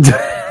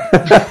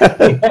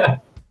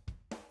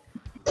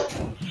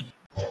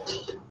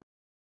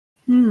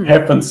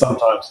 Happens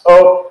sometimes.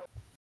 Oh,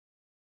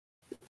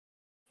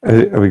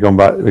 Are we going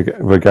back?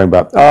 We're going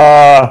back.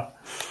 Ah!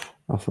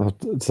 I'll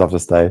just have to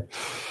stay.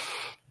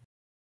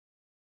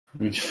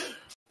 we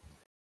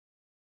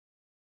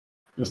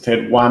just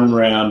had one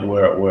round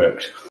where it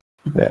worked.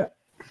 Yeah.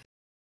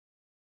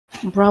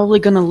 I'm probably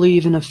gonna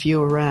leave in a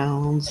few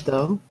rounds,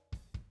 though.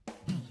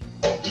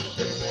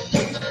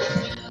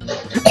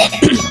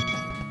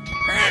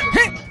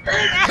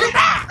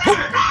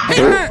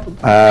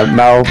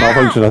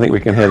 Malfunction. I think we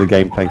can hear the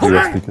game playing through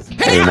your speakers.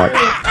 You might.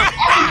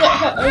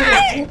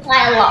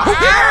 Quite a lot.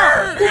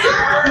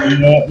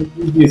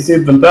 Easier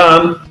said than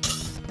done.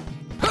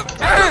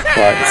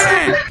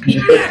 Right.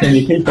 You put too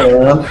many people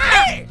around.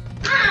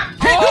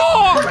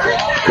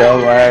 Go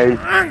away.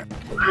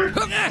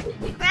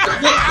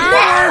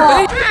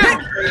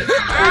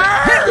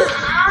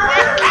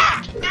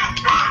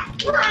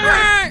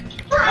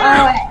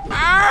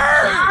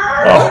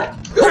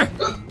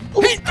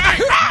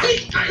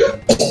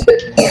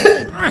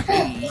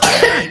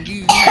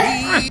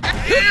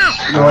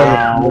 Oh,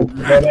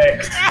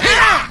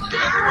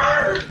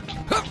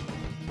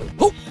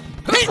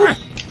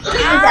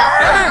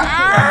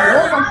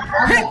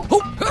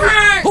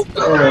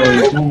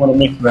 you don't want to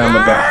mess around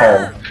with that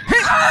hole.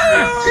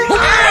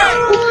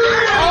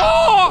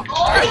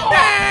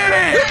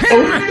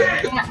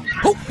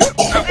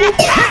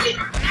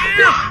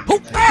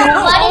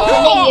 What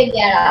did you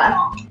get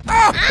off?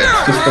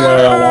 It's just the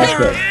way I like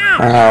it.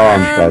 Oh,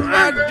 I'm dead.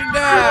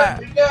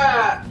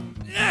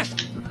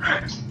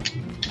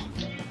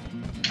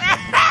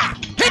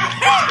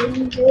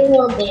 We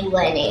will be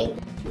winning.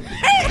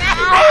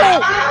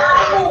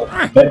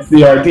 That's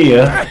the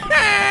idea.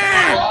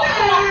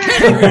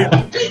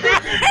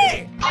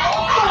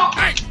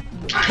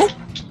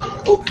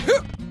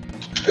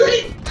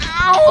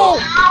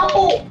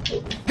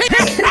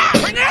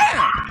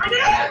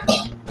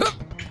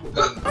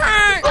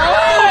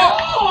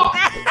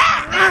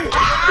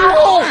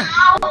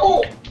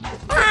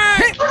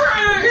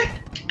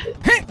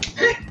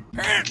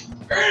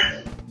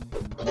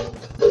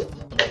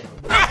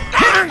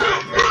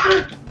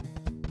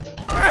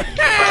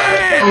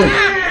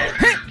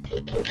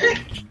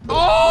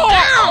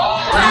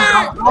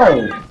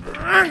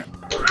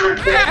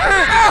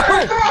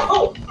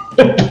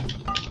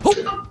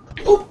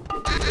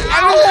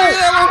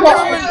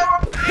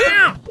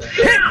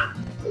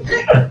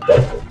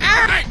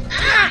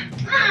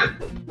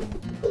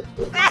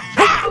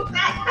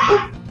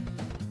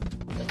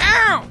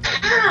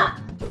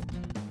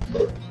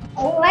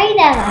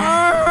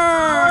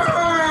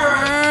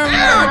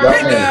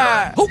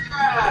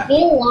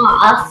 You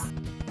lost.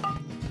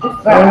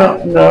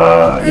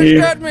 No, you.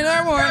 Got me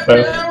that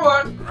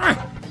one.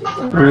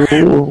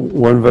 Ooh,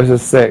 1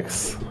 versus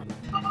 6.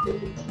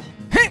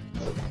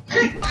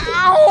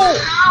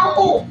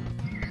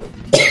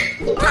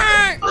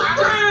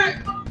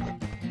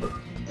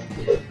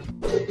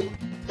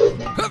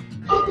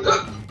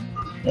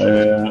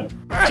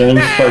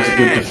 James plays a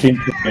good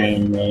defensive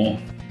game there.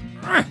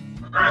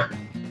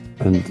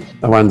 And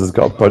Amanda's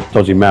got a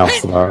dodgy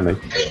mouse, apparently.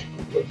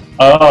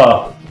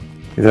 Oh,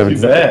 His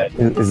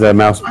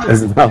mouse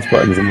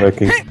button isn't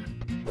working.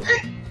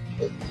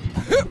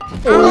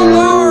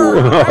 Oh,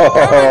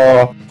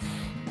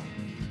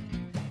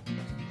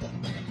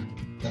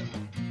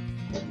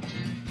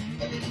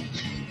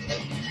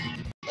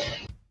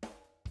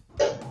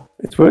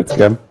 It's worked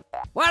again.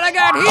 What I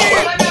got here?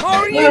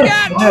 Oh, you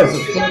got.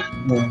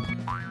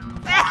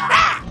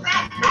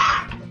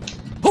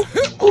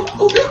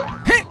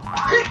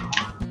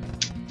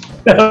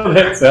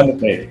 That sounded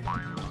me.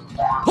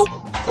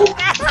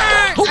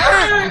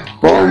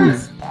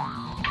 Bombs!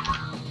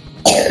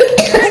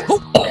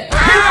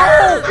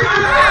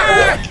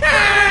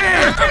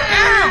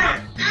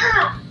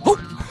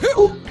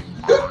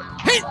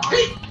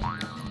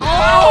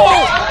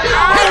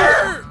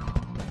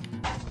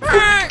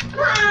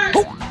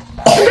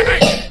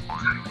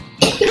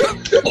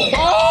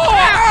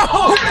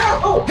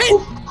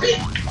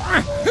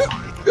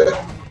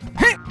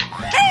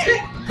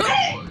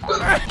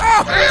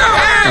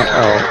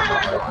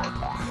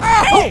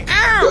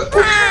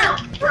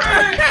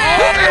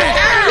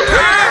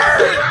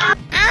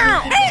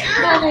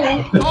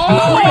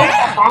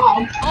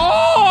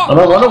 I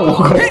don't want to walk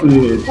off the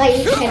edge. But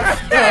you can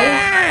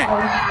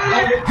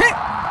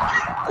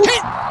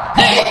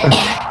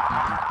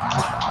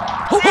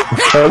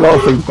There are a lot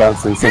of things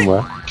bouncing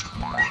somewhere.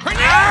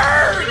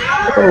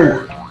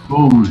 Oh,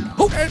 boom.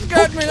 That's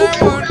got me,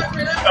 that one.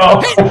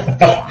 Oh.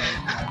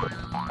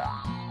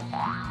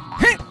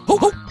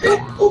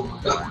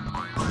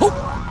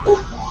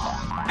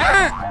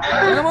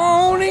 Come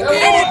on and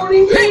get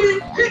it.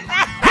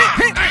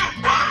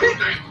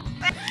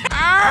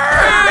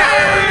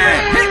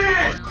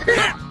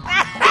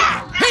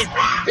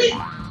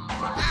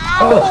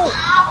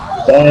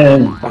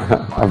 Damn.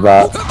 Of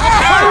that.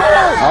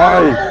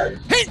 Aye.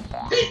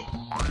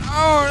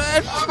 Oh,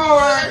 that's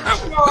smart.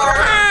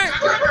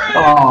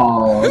 Oh,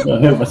 I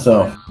hit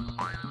myself.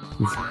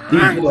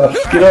 Get off,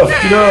 get off,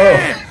 get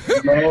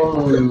off!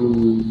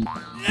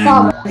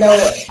 No.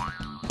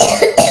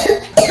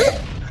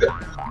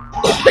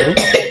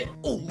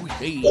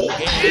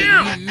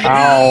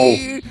 Ow.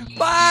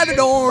 By the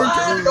orange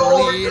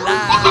early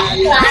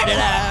light, and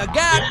I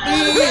got me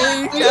a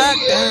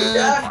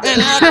shotgun, and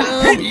I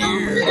come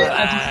here to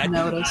I just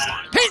noticed.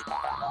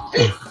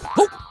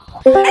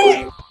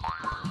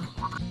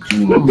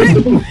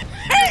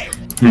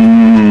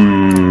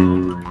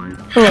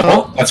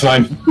 Oh, that's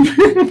mine.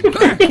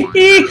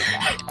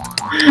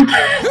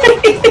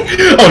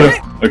 Oh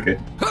no. Okay.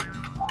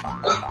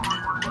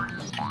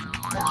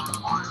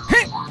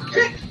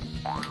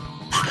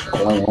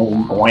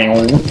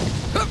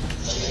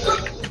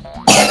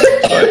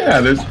 Oh yeah,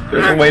 there's a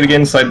way to get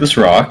inside this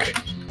rock.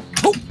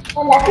 Thank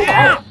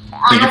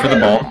you for the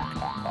ball.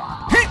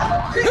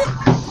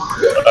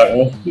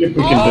 We'll see if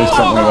we can do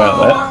something about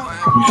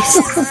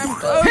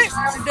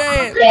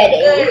that.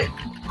 Ready.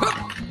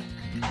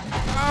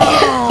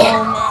 Oh,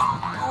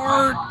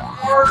 my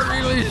heart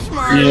really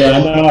smart. Yeah, I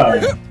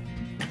know.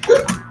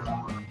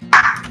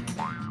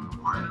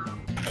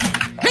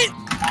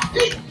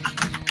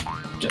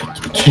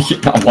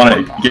 I want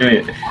it. Give me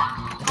it.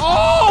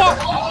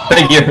 Oh!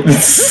 Thank you.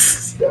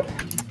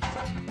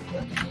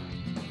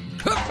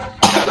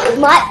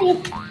 Might be.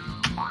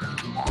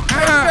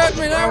 Got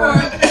me that one.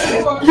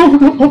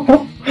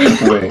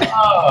 Wait.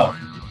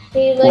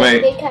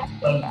 Wait.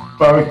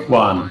 Both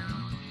won.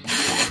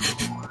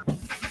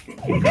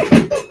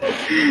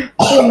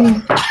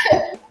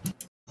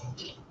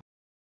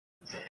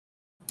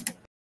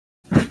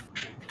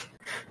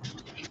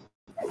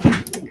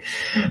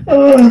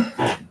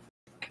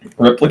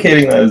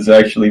 Replicating that is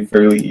actually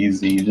fairly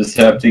easy. You just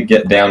have to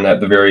get down at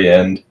the very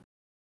end.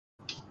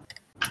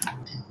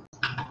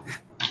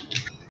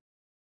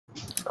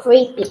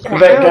 Creepy Did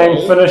that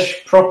game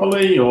finish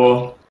properly,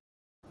 or?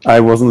 I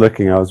wasn't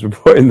looking, I was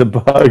reporting the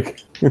bug.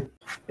 It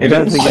I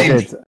don't didn't think say,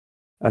 it did.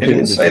 it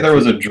didn't say there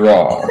was a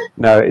draw.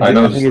 No, it did, I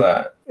noticed think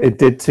that. It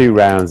did 2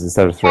 rounds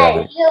instead of 3, I Hey,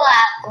 think. you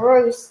are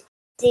gross.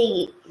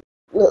 You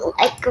look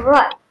like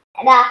gross.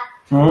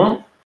 Hmm?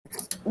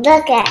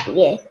 Look at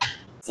you.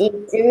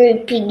 It's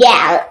drooping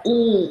out.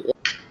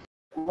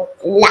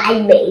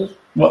 Slimy.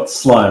 What's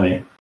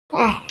slimy?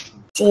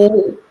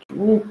 It's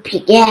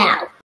drooping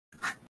out.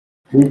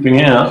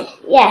 Whooping out?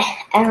 Yeah,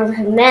 out of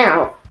her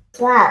mouth.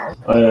 Wow.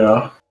 Oh,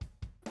 yeah.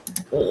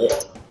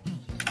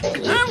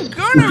 I'm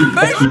gonna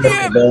bust you.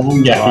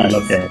 Yeah,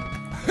 okay.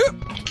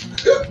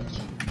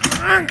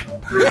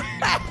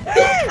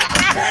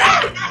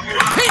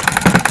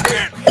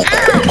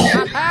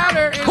 My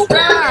powder is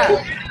dry.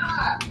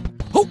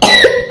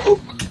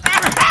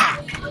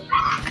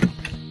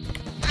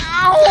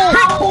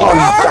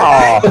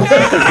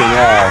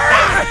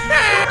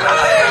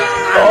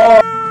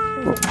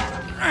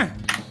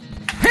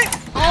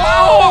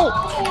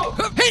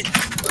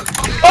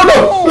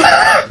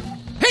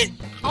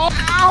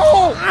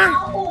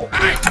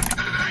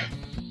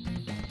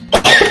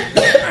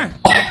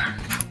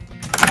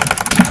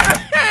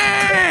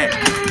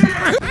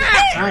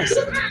 Nice.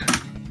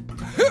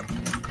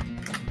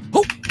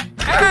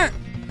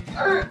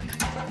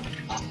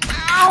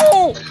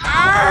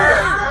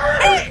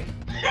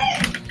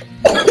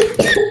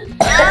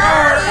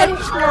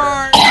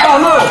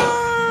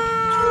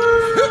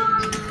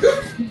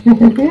 You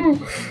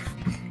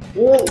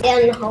went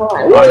down the hole.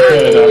 I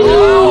heard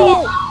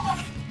that.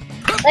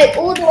 Like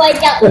all the way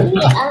down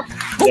here.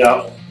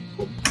 Yeah.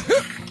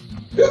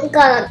 You're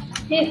gonna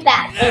shoot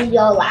back in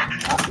your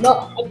laptop,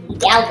 not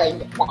the other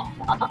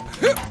laptop.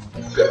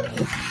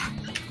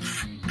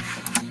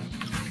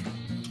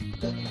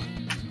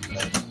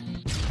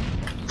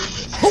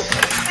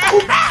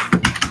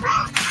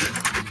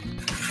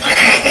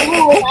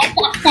 Oh,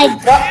 I got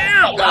that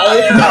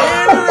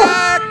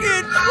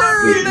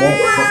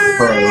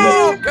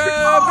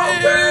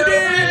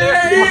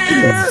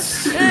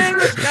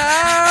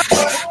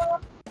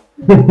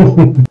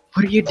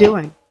What are you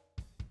doing?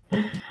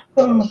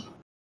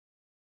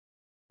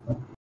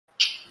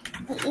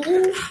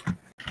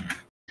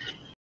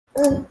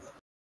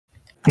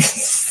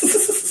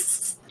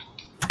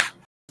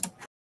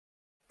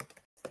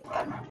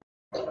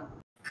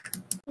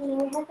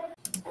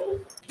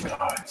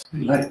 God, it's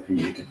too late for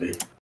you to be.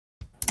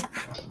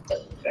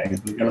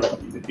 Dang, we're gonna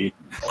want you to be.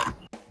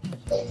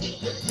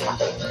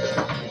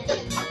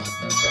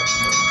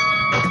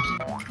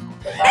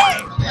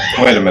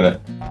 Wait a minute.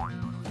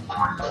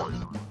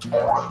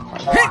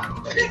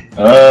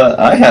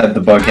 I had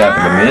the bug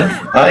happen to me.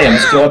 I am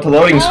still at the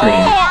loading screen.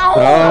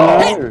 Oh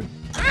no!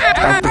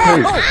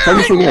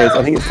 Funny thing is,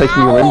 I think it's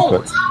taking your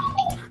input.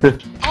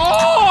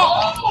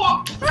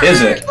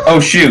 Is it? Oh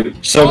shoot!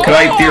 So could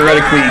I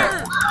theoretically?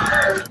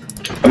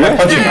 Am I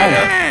punching right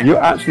now?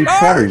 You're actually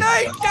froze.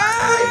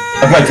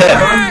 Am I dead?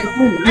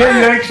 Yeah,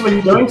 you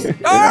actually don't.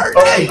 Oh,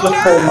 it's just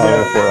falling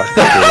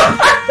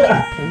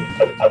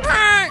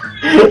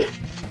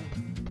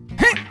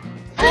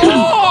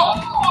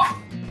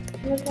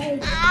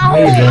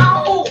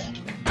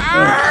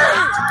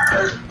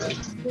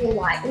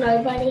Like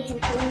nobody has been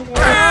there.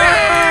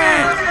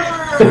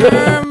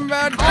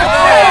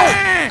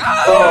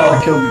 Oh, I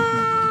killed you.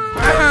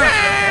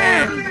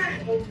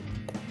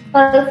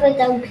 Both of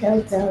them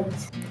killed those.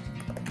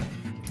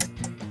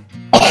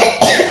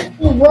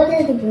 What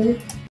is the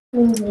movie?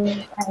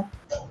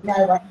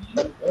 Nobody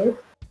hit you.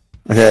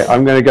 Okay,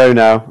 I'm going to go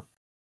now.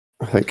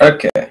 I think.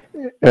 Okay.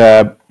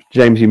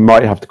 James, you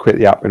might have to quit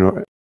the app in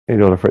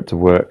order for it to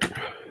work.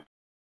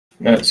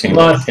 That seems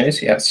like the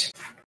case, yes.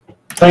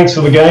 Thanks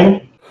for the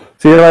game.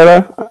 See you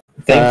later.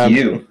 Thank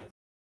you.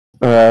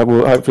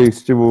 We'll hopefully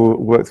Stu will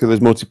work through those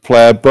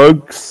multiplayer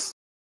bugs.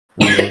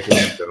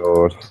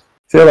 God.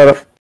 See you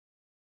later.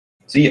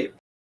 See you.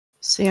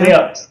 See ya. See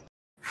ya.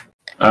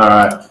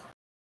 Alright.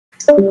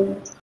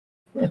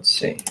 Let's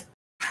see.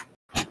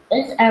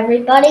 Is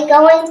everybody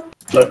going?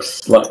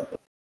 Looks like.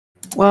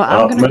 Well,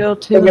 I'm gonna go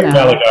too Get now.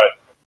 Malachi.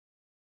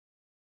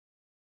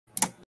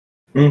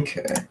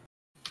 Okay.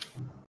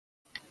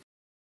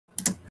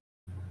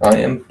 I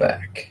am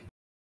back.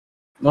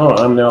 Oh,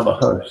 I'm now the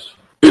host.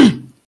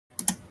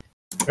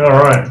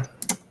 Alright.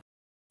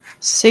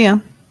 See ya.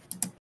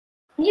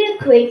 You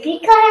creepy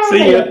clown.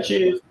 See ya,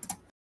 cheers.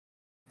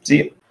 See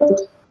you.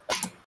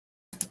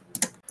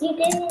 You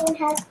didn't even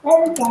have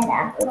clothes that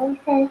apple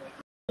said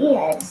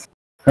yes.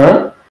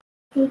 Huh?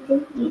 You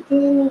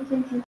didn't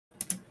even have.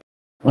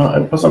 Well,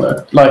 it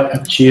wasn't like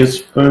a cheers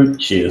food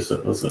cheers,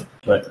 it was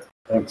like,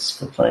 thanks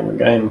for playing the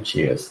game,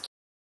 cheers.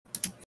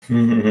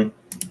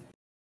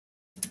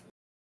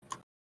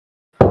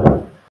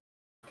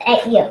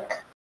 Yuck.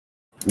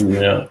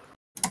 Yeah.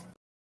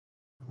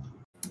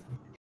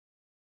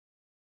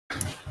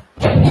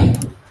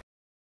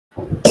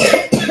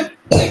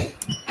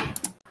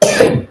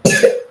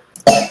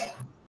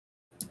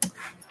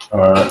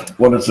 Alright,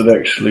 what is it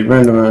actually?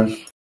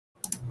 Randomized.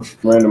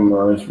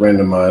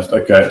 Randomized.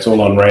 Okay, it's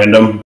all on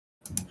random.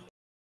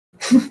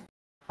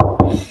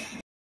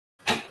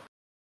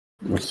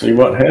 We'll see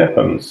what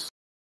happens.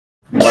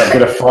 Might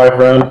get a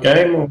 5-round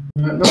game or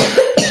not.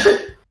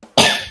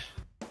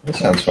 That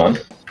sounds fun.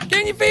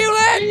 Can you feel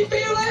that? Can you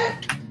feel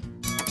that?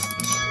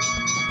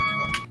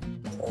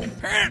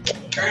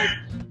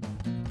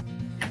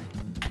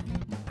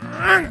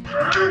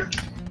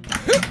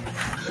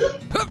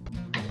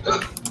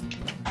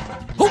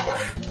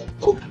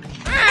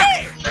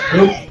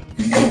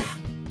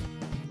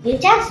 You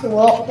just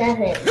walked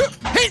in it.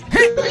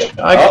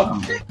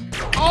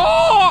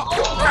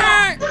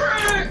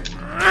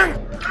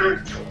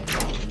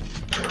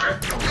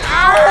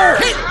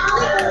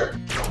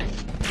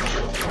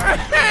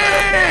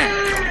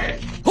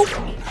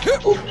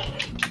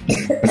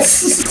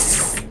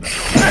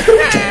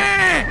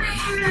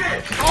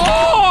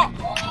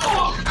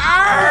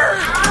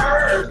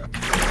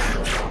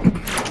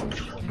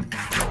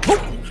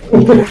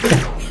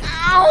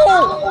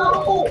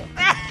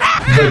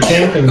 The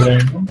camping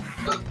game.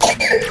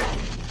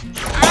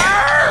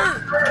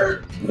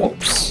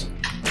 Whoops.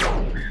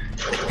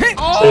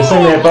 So you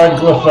seen that bug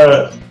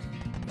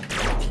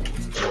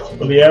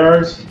with the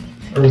arrows?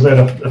 Or is that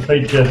a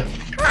feature?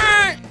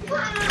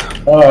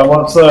 Oh,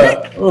 what's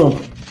that? Oh.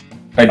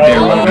 I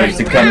dare one of these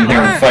to come in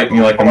here and fight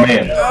me like a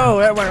man. Oh,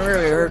 that one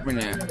really hurt me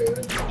now.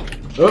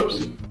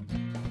 Oops.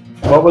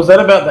 What was that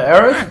about the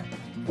arrows?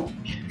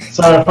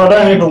 So if I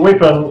don't have a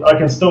weapon, I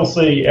can still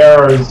see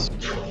arrows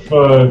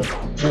for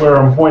where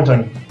I'm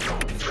pointing.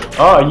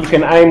 Oh, you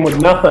can aim with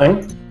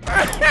nothing.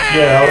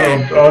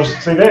 Yeah, I'll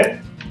see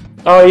that.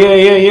 Oh,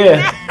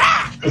 yeah.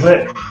 Is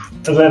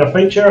that a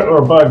feature or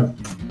a bug?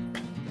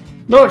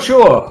 Not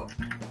sure.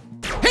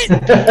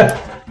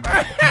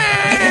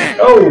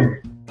 Oh!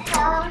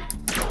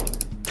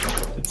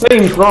 It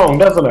seems wrong,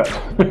 doesn't it?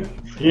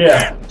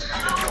 Yeah.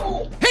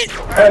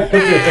 That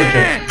could be a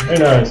feature. Who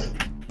knows?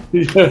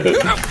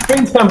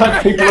 Depends how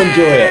much people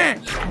enjoy it.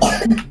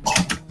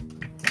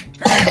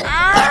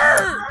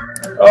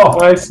 Oh,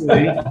 I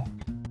see.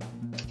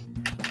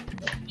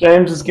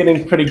 James is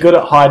getting pretty good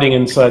at hiding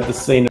inside the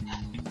scene.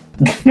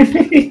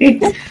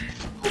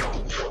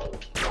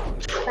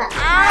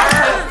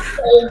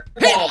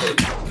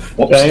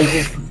 James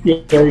is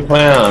the scary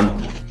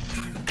clown.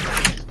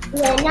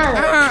 Yeah, no.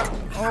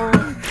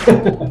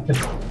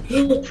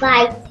 He's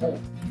fighting.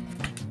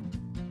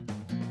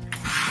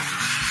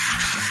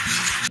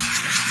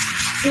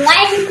 Why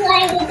are you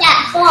playing with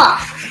that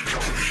box?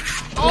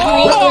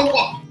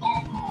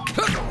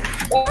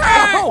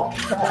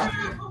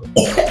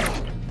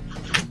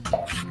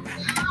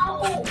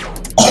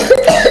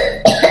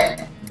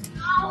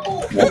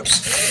 Whoops.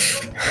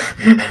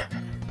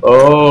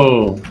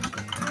 Oh.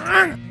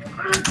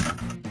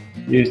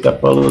 Used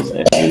up all those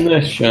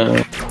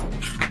ammunition.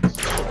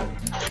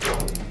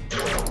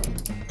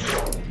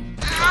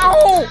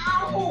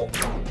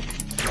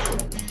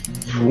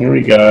 Here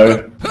we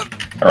go.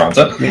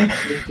 Aranza.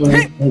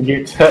 Who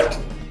gets hit?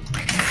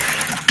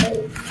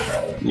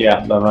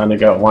 Yeah, they've only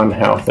got 1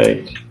 health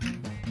each.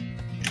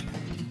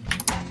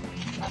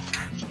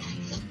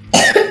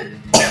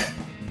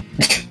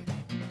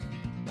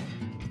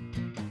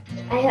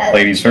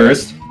 Ladies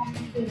first.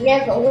 He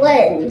never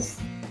wins.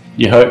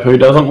 You hope who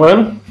doesn't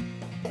win?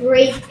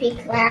 Creepy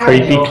clown.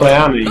 Creepy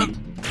Clowny.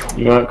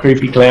 You want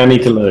Creepy Clowny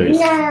to lose?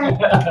 No.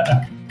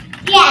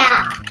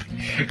 Yeah.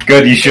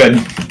 Good, you should.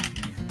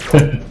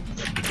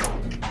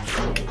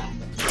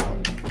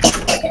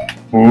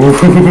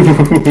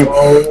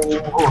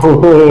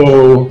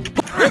 Oh.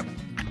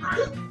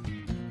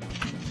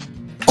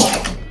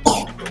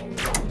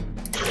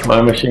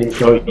 My machine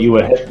thought you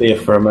were hit there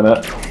for a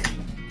minute.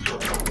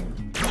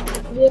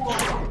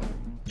 Yeah.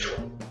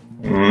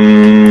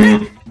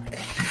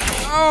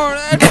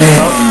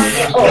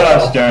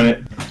 Gosh darn it.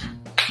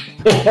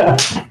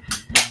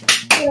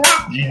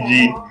 GG.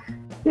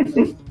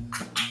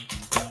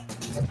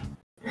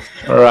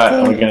 Alright,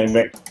 we're going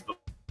back.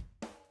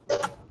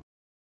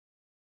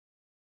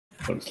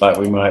 Looks like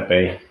we might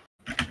be.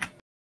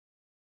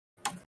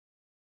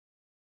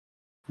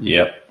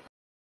 Yep.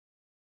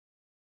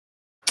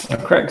 How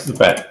cracks the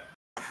back?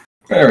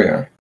 There we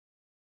are.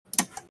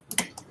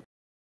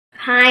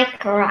 Hi,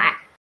 crack.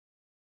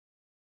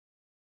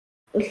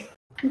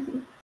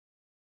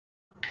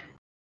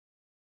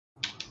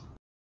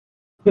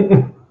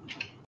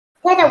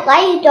 That's why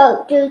you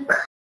don't do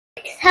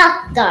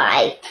tough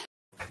guy.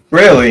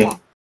 Really?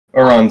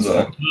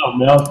 Aranza. Oh,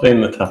 Mel's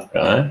been the tough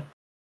guy.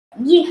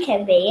 You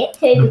can be it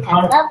too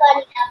because nobody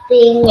else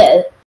being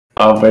you.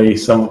 I'll be a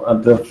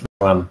different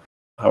one.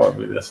 I won't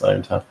be the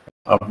same tough.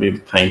 I'll be the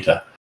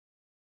painter.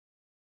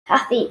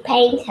 Happy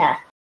painter.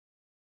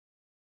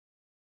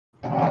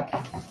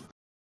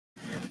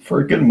 For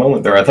a good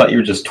moment there, I thought you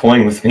were just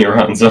toying with me,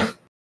 Aranza.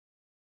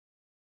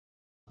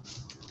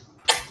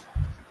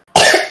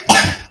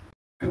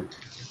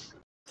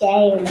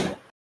 Damn.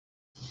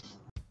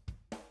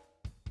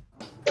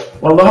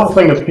 Well, the whole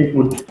thing of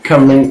people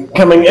coming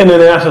in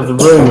and out of the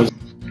room was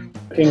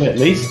working at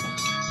least.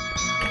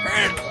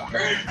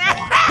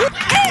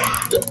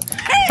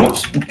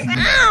 Whoops.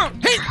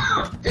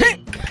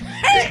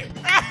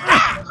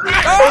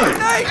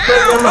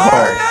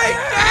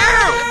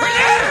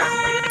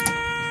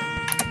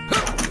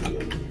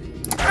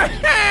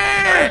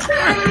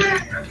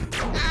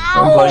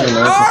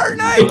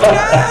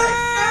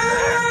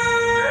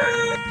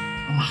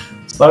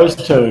 It's those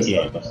two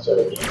again.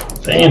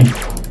 Damn.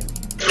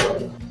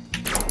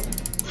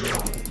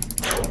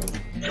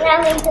 Now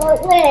we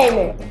don't win.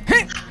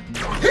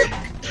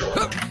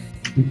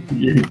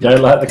 You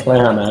don't like the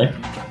clown, eh?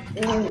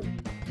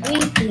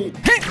 Creepy.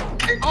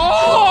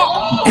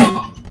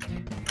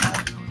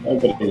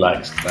 Nobody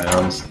likes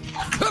clowns.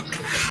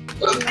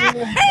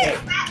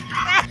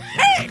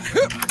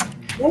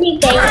 Only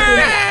babies.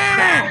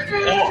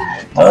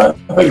 I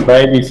think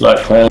babies like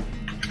clowns.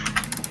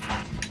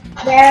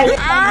 Very I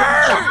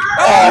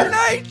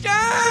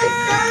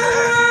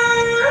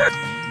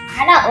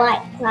don't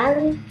like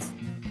clowns.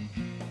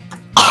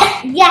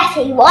 Yes,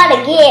 he won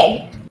again.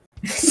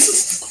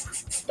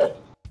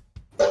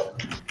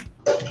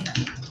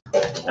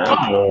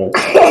 Ow.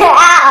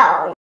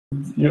 Ow.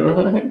 You're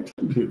right to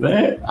do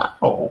that.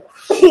 Ow.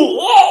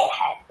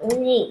 Yeah,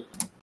 me.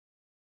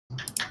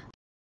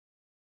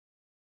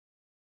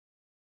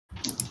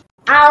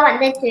 I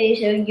want to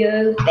choose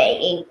you,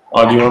 baby.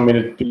 Oh, do you want me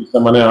to be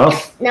someone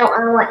else? No,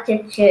 I want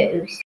to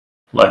choose.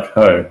 Like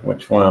who?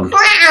 Which one?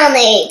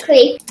 Clowny,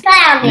 creepy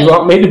clowny. You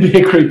want me to be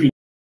a creepy?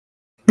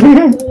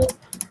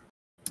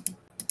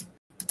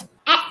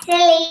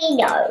 Actually,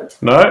 no.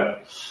 No?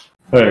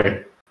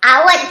 Who?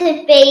 I want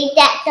to be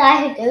that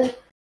tiger.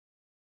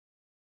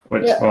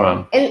 Which Yeah.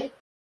 one? And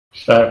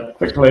So,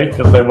 quickly,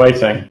 because they're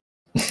waiting.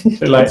 Too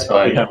late. That's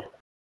fine. Yeah.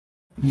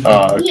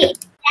 Oh, okay.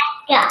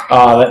 yeah,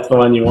 Ah, that's the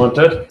one you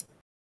wanted?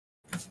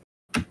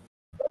 The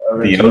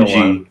Original OG.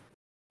 one.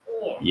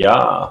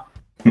 Yeah.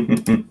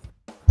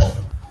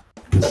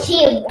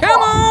 chill.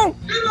 Come on!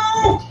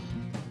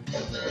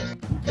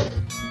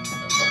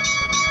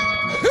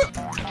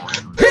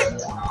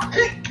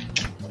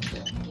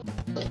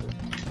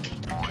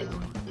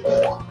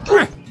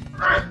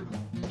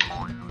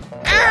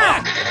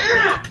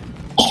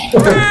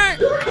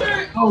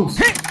 Oh,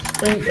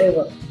 spring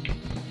over.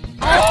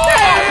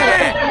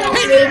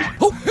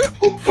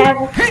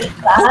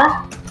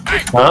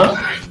 Huh?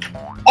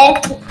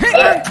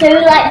 If do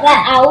like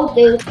that, I will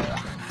do.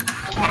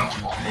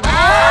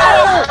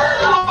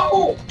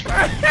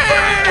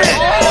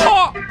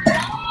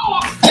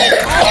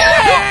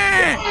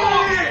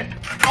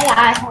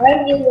 I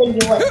heard you when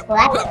you were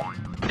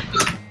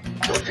playing.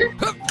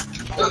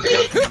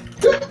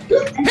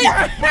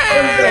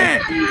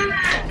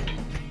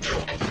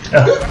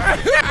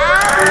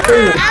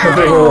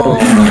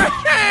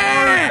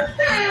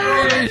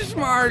 Really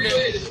smart.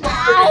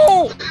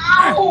 Ow!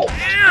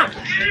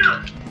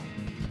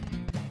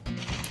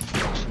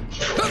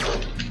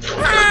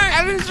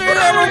 I didn't see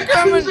that one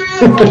coming.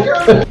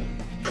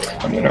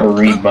 I'm gonna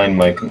rebind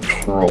my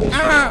controls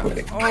real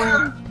quick.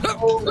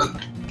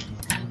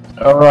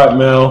 Alright,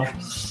 Mel.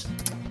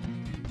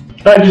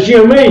 Hey, just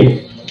you and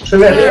me. So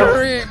that's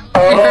it.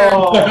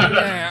 Oh.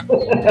 Yeah.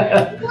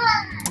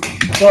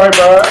 Sorry,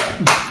 bro.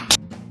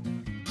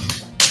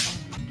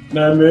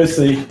 No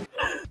mercy.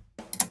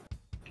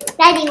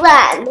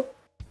 91.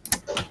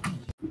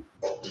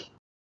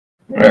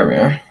 There we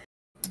are.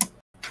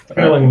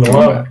 Feeling the Come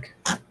love.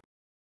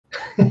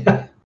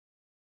 back.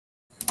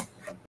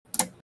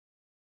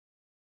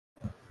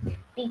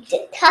 It's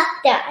a tough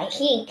guy.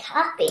 He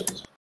copy.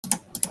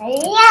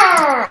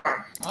 Yeah.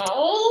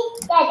 Hey,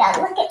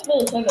 Dada, look at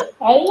me.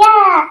 Hey,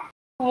 yeah.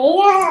 Hey,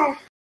 yeah.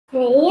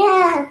 Hey,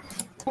 yeah.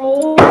 Hey,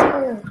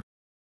 yeah.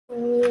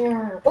 Hey,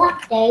 yeah.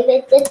 What day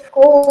is this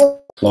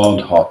school?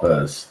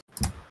 Clodhoppers.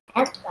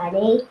 That's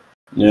funny.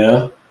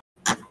 Yeah?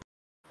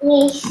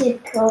 We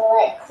should call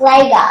it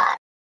Clay Guy.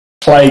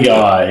 Play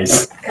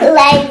guys.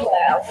 Clay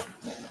World.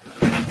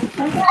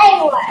 Clay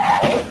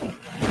World.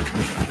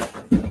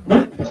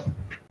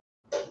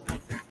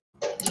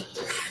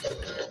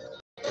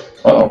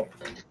 Uh-oh.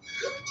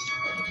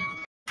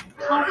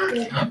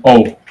 Happy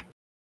Oh.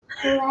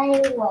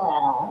 Clay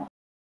World.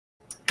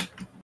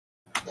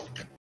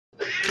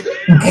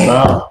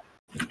 Wow.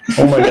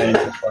 All my games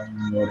are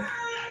playing good.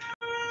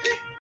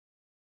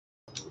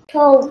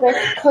 Called this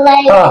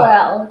Clay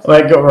World.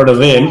 They got rid of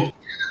them.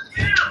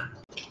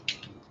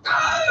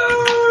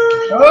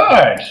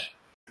 Alright.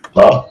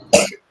 Oh.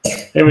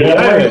 Here we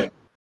go.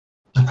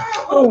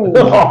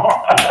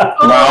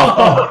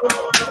 Wow.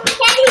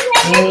 Daddy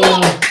win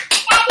again.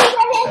 Daddy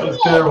win That was again.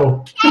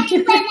 terrible. Daddy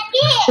win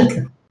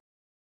again.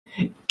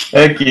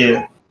 Heck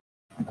yeah.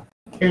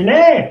 You're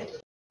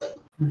next.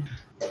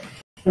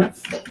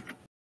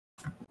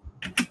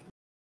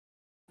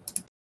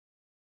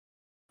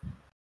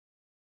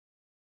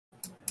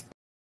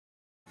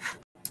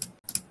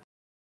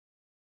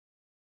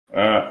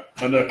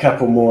 I'll do a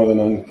couple more, then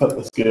I'll put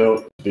this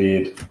girl to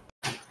bed.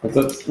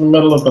 Because it's the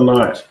middle of the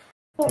night.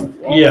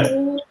 Yeah.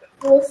 It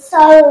was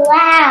so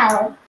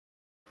loud.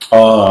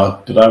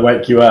 Oh, did I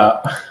wake you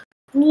up?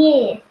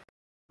 Yeah.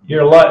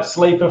 You're a light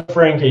sleeper,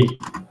 Frankie.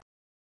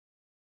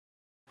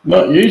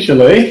 Not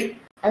usually.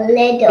 A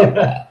little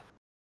bit.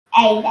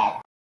 Hey,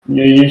 Dad.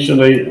 You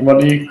usually, what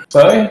do you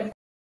say?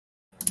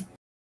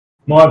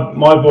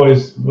 My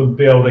boys would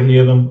be able to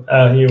hear what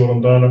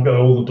I'm doing. I've got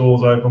all the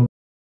doors open.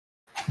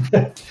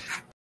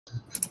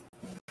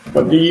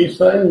 What do you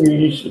say?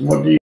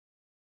 What do you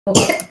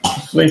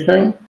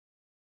sleeping?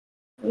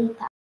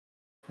 Sleeper.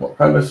 What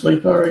kind of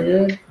sleeper are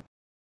you?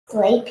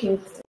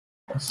 Sleeping.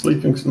 A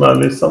sleeping no,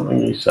 there's something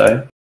you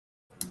say.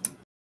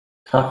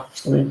 Tough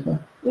sleeper?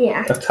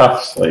 Yeah. A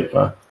tough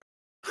sleeper.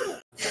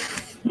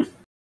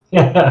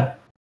 Yeah.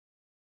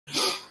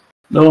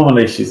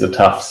 Normally she's a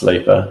tough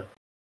sleeper.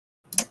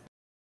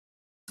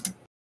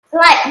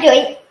 Like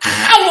doing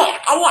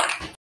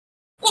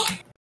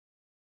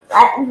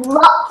like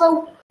lots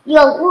of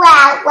your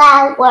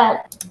loud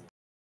words.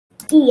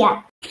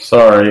 Yeah.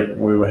 Sorry,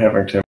 we were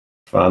having too much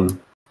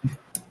fun.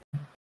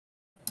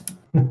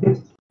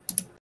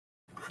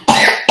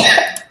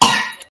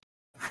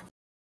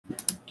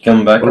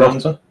 Come back,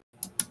 Ronza.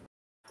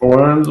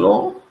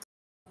 Lorenzo?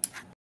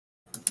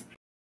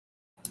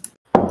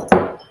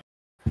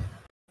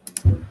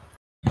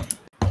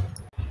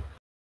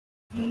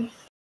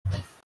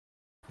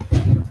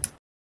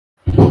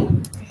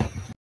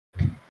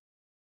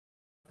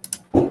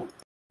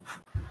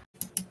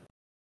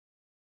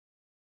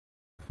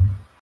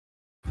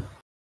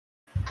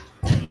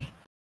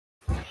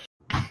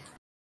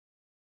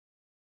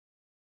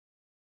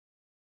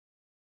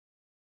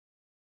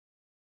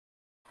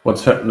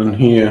 What's happening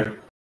here?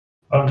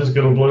 I've just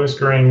got a blue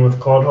screen with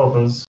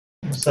Clodhoppers.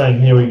 I'm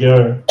saying, here we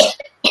go.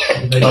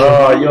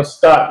 Oh, you're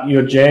stuck.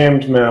 You're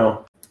jammed,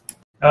 Mel.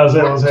 How's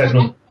that? What's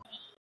happening?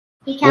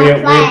 You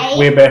can't play.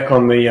 We're back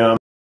on the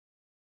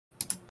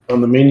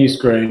menu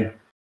screen.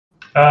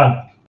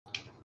 Ah,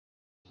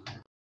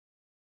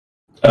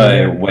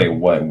 Wait,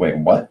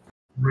 what?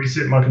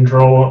 reset my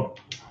controller.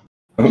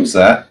 Who's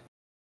that?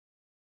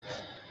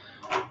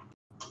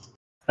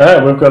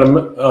 Oh, we've got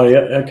a. Oh yeah,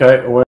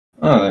 okay. Oh,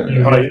 there we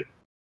go. Oh, yeah.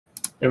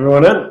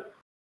 Everyone in?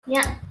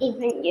 Yeah,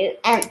 even you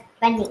and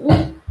Bunny.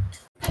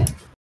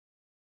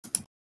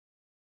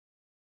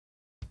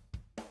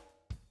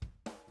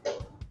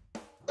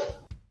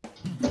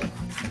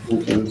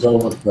 We can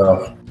resolve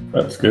itself.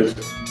 That's good.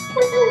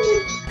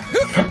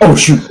 Oh,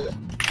 shoot.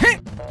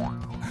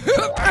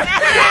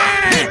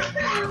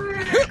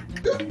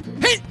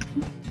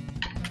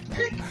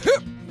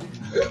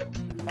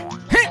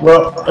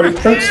 Well, in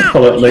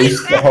principle, at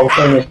least, the whole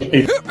thing of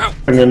people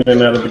coming in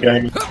and out of the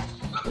game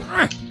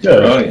is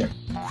good. Oh, yeah.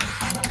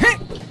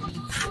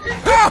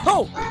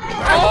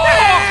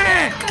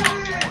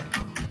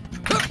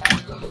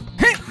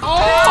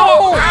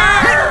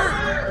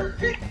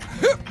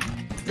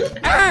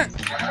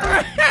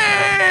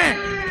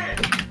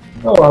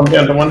 Oh, I'm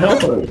down to 1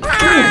 health already.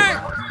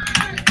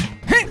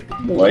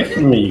 Get away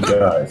from me, you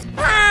guys.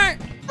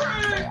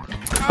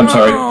 I'm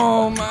sorry.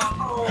 Oh, my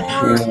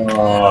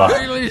Oh.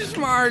 really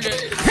smart.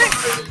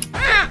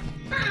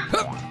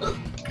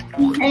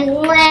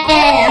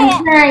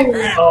 I'm trying.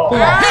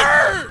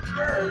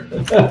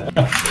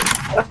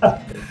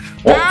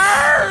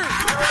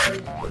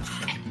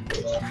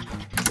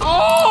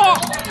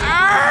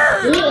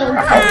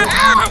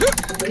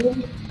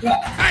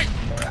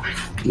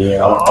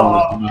 Yeah,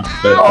 I'm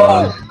just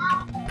that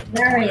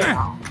Very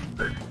well.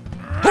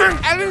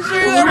 I didn't see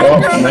that. Oh,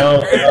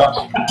 no.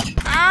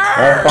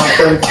 Our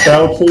fucking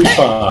fell too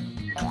far.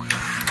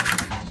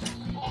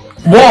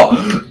 What?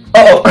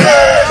 Oh!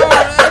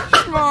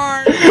 That's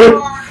smart.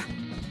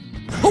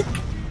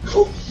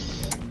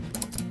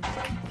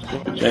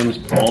 James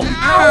Bond.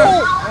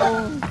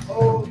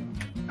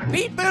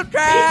 People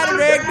try to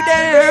drag me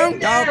down,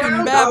 talking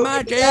about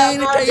my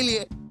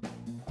genitalia.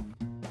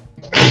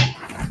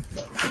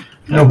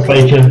 No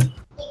bacon.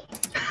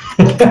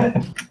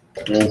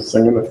 Yeah,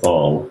 singing the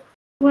song.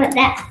 What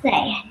that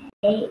say?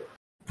 Here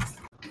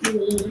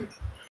we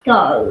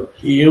go.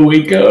 Here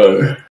we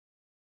go.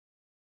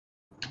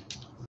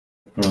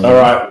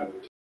 Alright.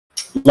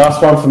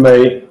 Last one for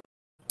me.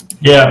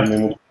 Yeah, And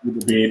then we'll go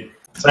to bed.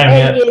 same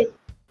here.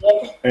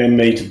 And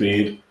me to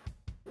bed.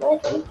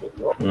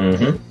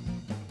 Mm-hmm.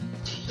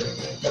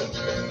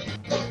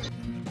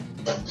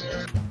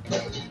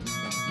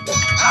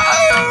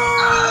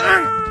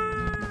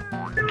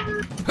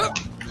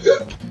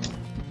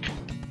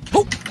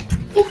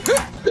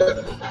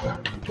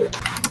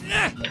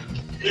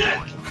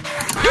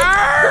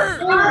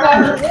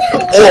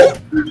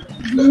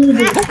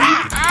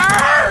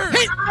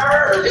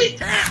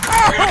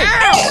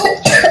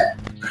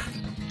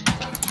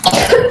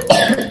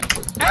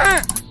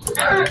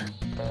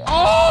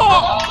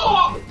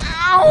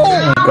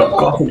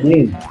 Got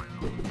again.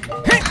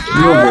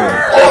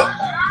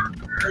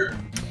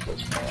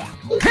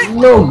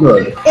 No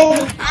good.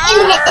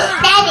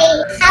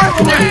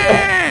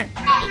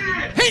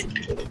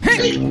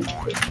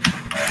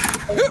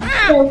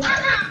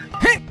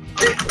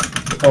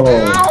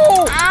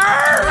 Oh.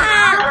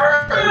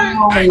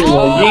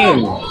 Again.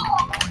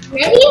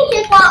 Maybe you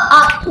should go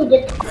up to the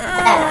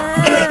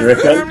top. You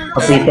reckon?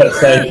 I'll be a bit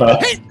safer.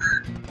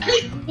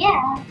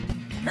 Yeah,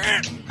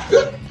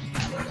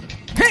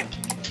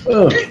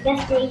 Ugh.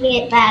 just to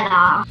get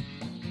better.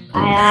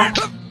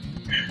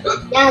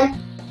 Then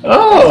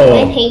Oh!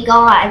 when he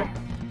gone.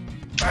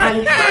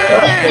 Get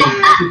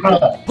back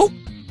up.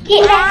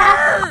 Get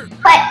back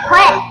up.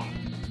 Quick.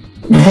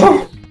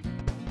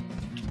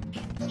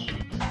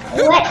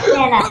 What's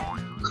that?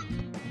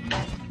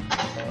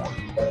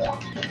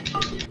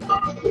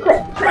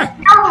 Quick.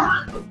 Oh.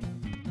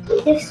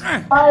 Just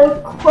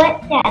so quick,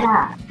 Dada.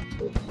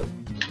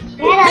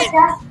 Dada,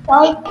 just so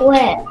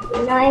quick.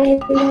 No.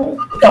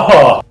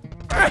 Oh!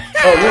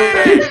 Oh,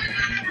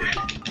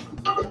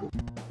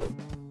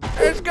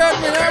 It's got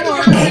me that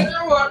one.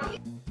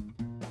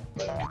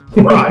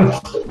 right.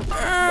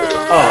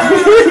 Oh.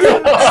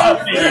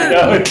 There you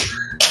go.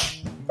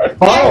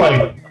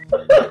 Finally!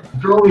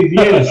 After all these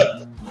years.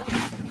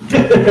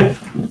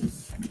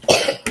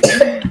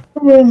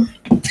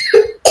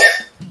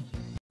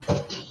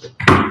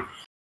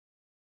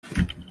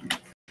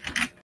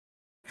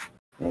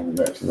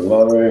 Back to the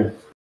lottery.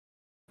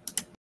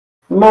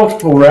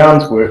 Multiple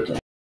rounds worked.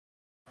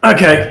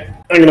 Okay,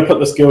 I'm going to put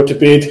this girl to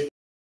bed.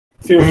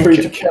 Feel free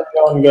to carry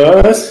on,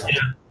 guys.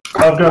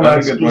 I've got no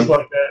That's a good excuse one.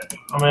 like that.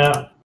 I'm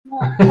out.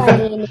 Not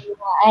funny anymore,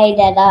 eh,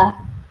 Dada?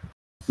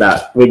 Nah,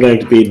 we're going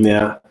to bed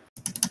now.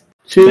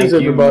 Cheers, Thank you.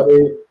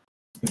 everybody.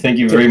 Thank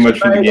you very much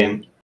for the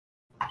game.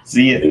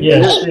 See ya.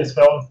 Yeah, cheers,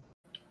 fellas.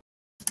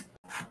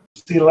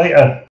 See you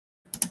later.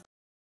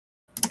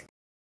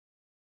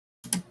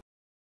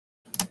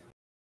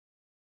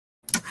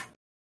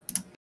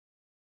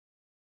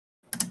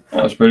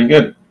 That was pretty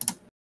good.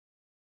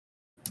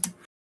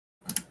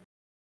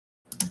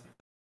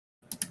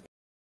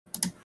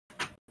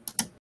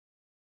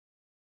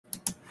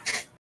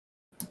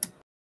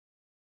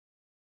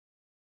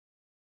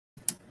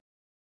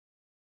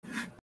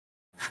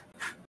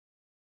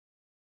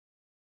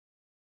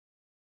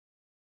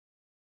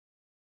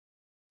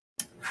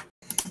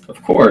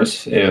 Of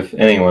course, if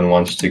anyone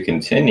wants to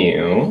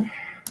continue,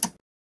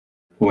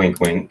 wink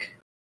wink.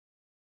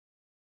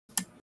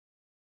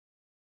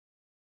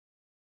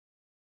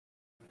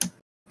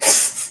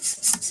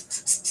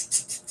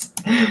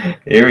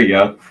 Here we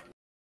go.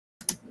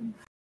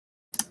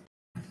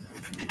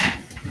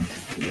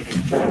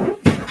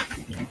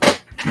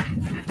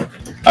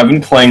 I've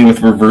been playing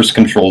with reverse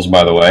controls,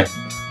 by the way.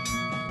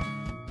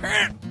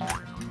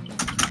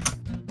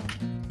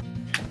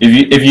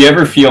 If you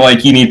ever feel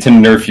like you need to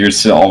nerf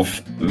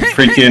yourself,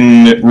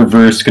 freaking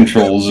reverse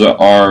controls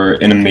are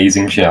an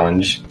amazing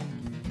challenge.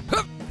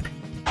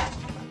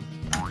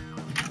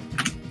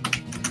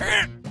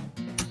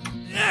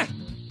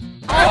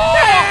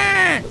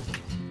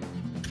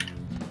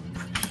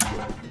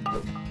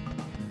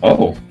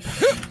 Oh.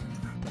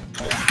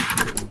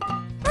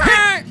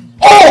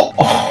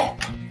 Oh!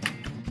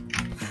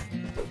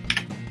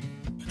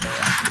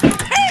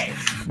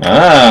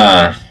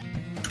 Ah.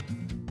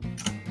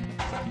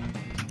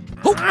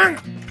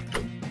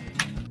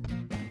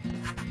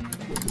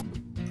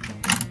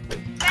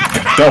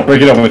 Don't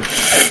break it up with.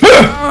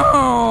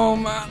 Oh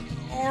my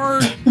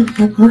lord!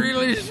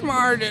 Really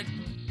smarted.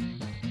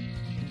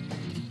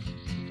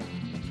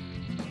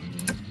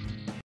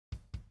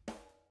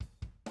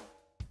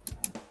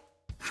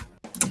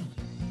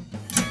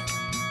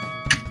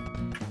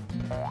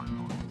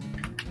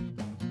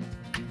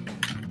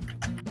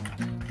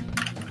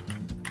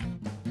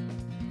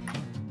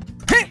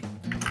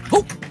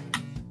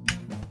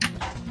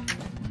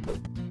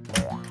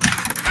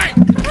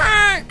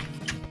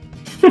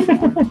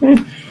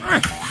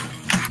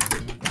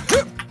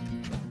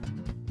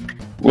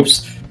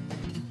 Whoops.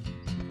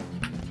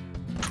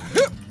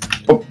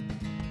 Oh.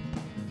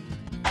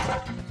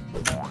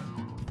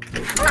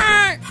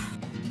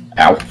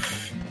 Ow.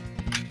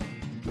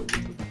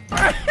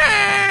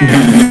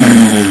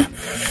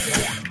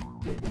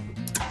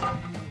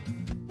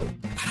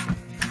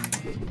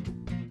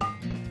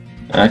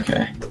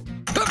 Okay.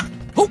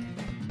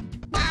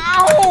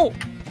 Ow!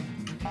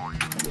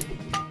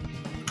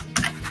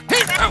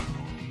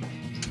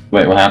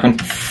 Wait, what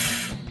happened?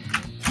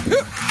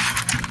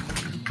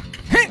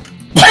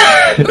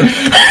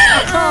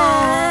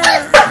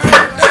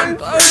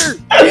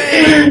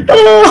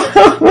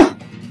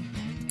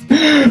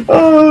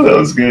 Oh, that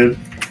was good.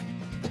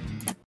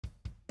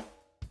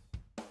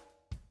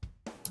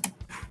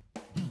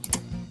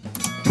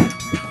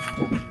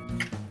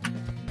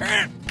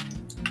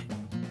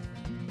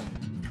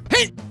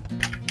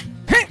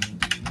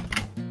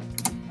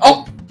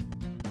 Oh!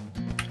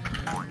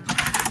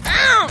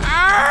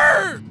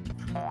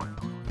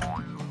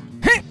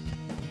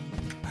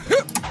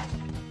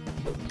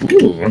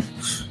 Ooh.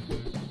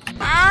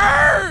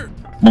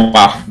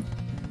 Wow.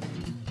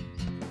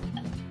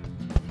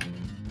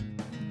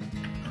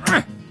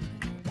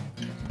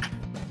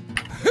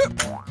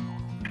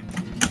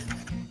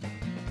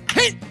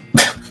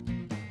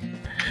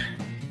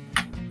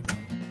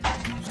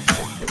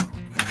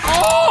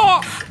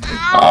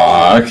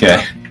 Oh,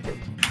 okay.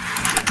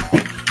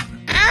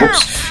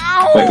 Oops.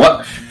 Wait,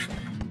 what?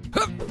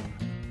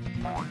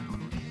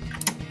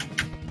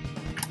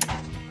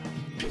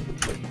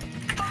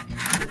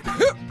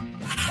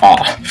 Oh.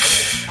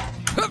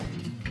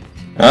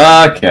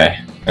 Okay.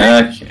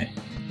 Okay.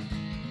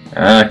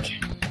 Okay.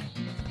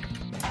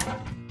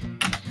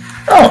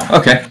 Oh,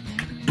 okay.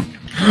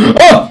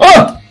 Oh!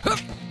 Oh!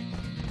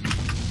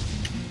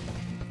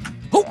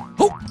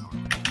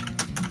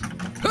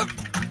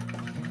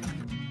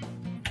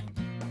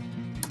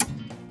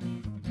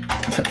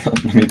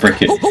 Let me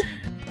break it.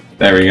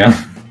 There we go.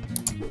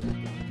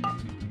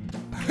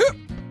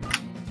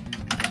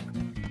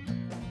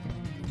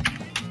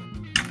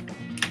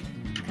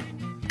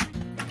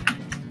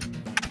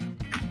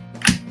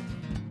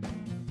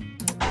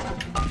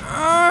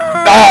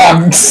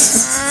 Dogs!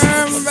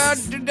 I'm about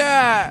to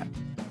die.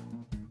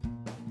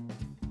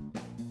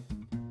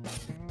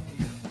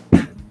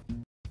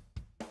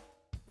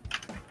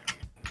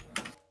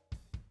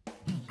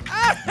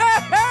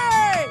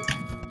 Hey!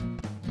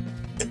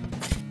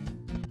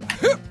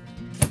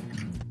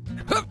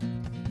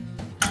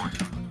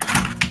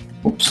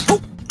 Oops.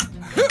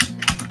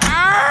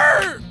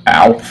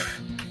 Ow.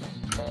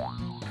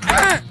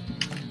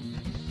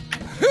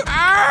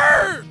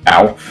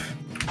 Ow.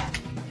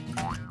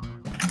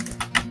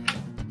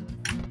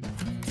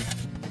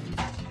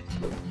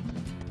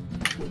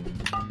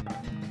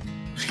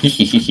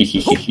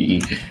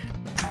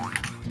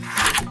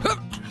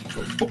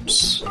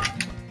 Oops.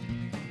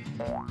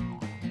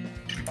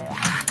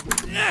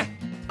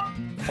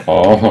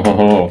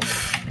 Oh.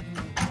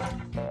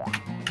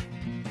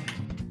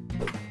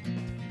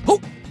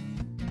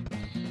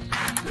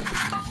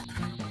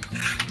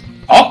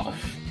 Oh.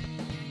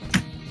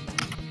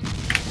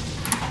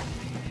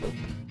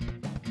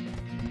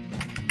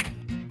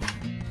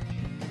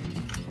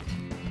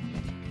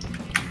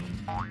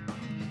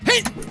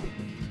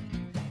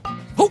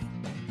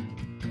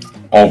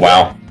 Oh,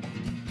 wow.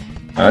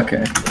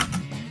 Okay.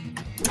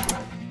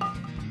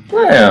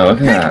 Wow,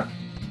 look at that.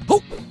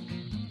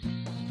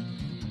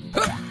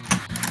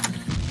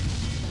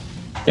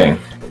 Dang.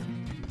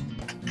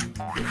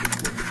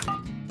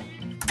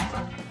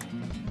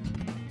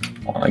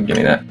 Oh, give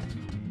me that.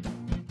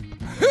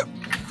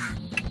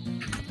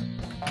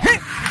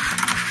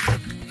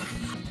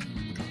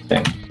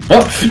 Dang.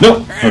 Oh,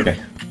 no! Okay.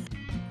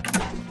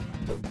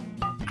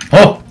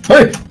 Oh,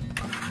 hey!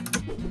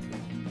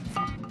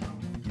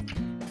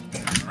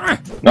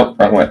 Nope,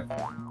 wrong way.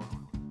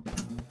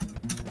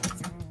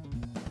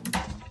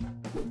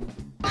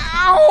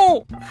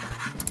 Ow!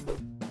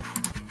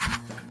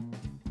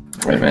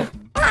 Wait a minute.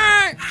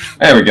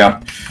 There we go.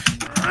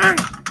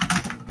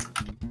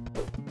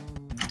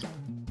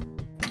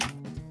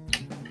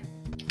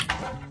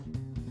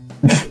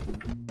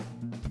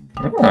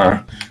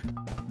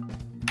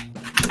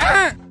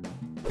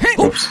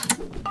 Oops.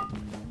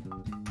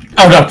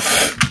 Oh no!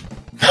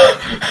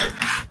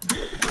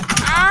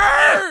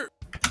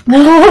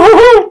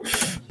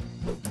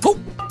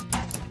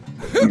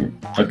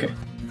 Okay.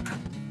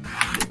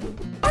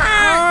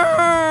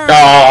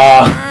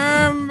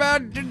 I'm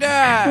about to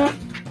die.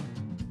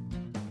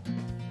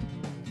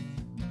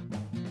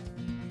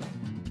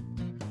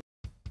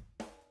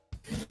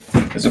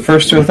 It's the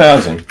first to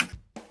 1,000.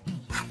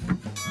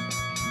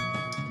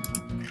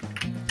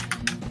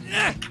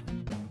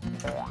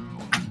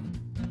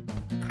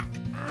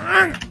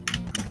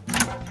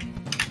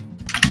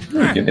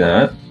 Give you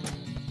that.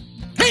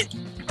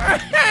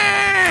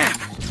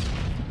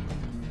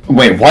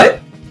 Wait, what?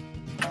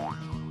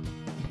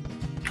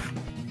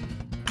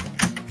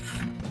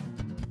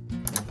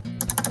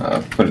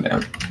 Put it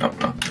down. No,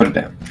 put it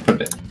down.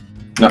 Put it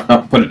down.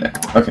 No, put it down.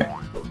 Okay.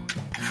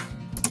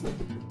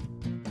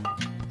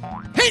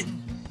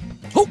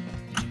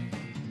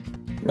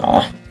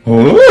 Aw.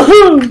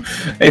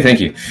 Hey, thank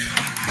you.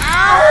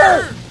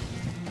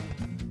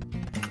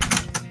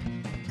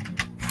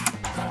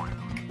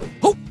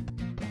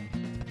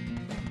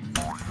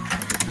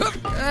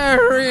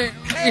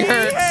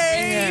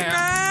 Hey,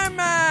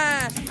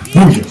 mama! You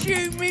can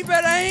shoot me,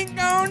 but I ain't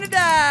gonna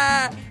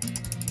die.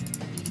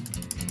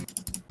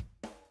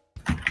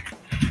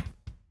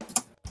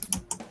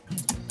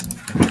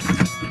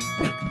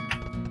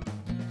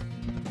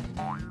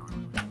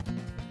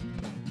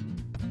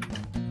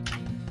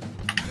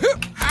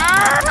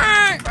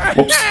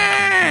 Whoops.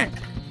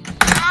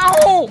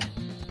 Ow!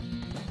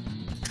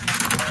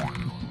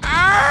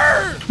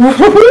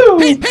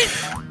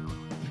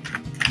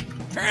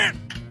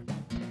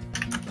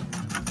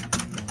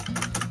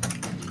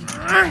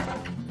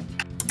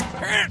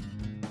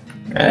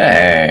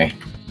 Hey.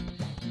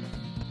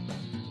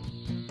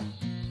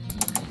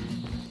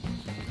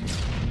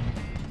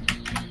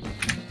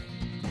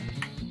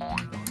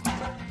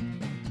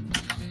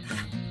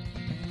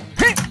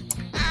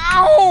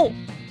 Ow!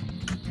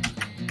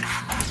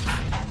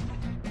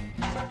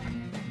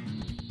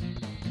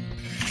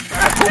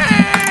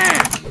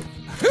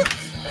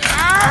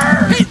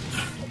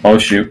 Oh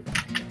shoot.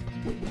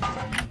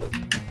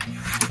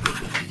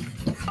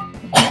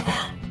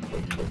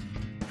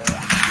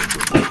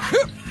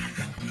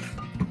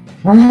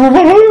 No!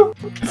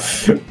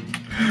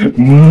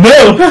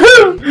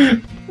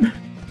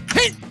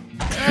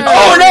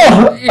 Oh no!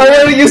 I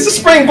want to use the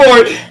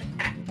springboard!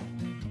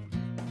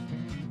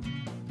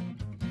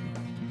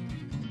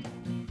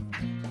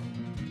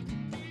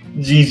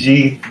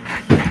 GG.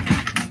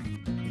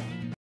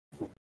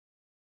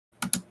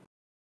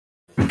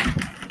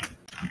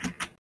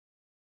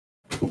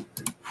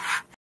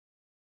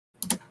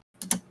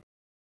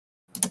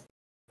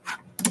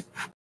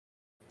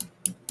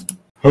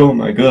 Oh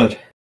my god.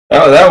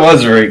 Oh, that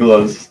was very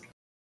close.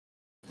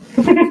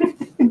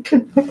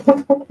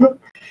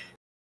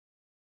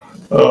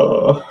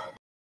 Oh.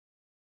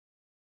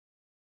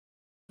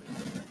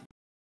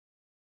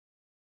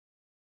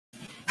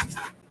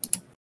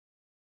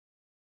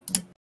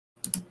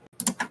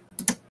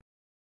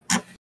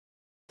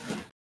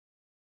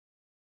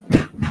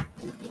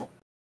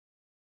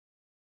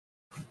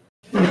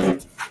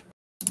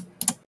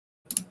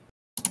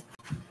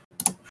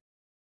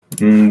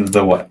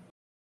 The what?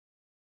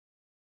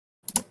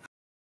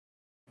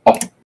 Oh.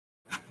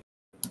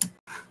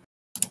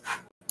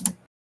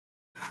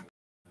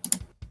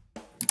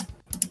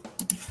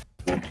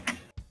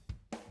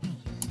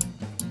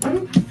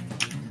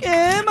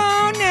 Come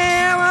on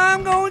now,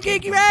 I'm gonna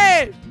kick your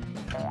ass.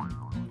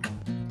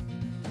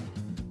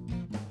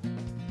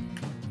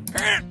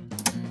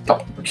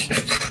 Oh.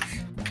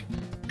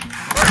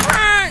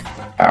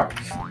 Ow.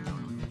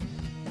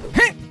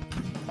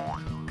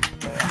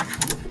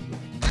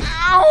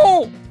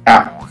 Ow!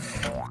 Ow.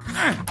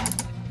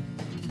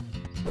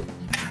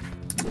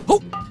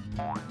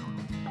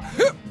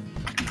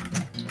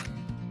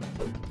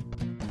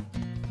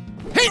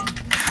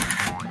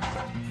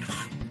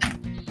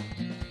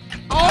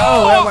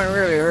 Oh, that one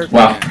really hurt.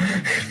 Wow.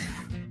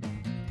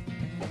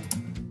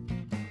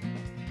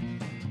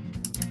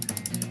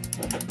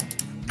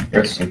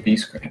 Rest in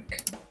peace,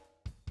 Craig.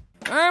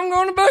 I'm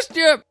gonna bust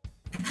you up.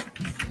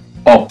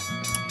 Oh.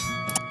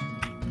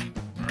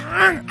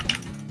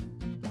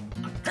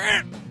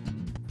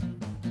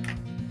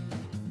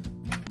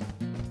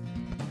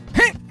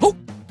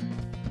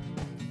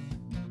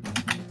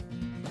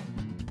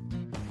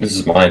 This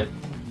is mine.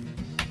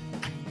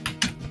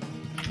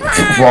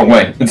 Wrong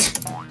way.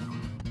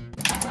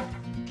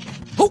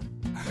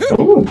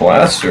 Ooh,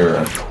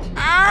 blaster.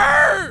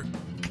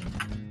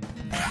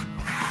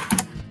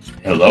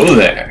 Hello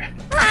there.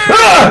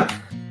 Ah!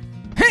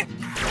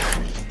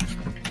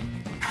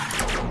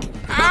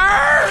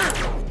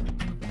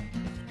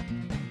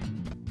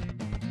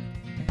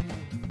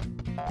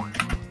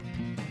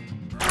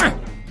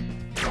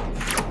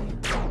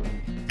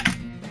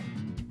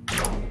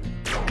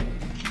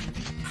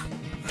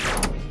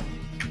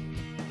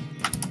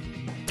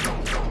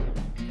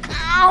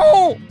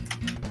 Ow!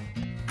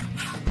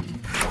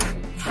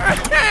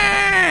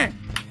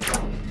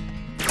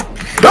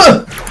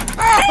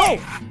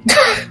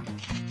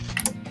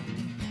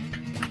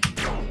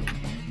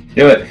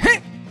 Do it.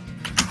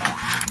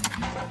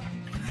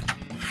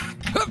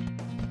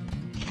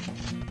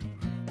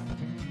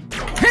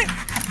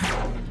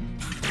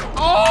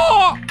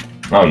 Oh!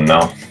 Oh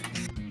no.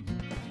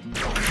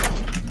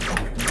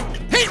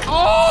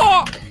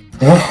 Oh!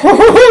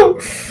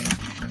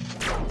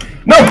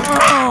 No!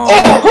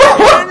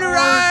 And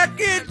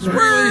rockets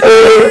were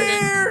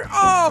there,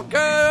 all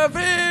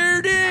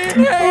covered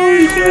in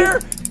hair,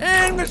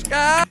 and the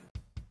sky.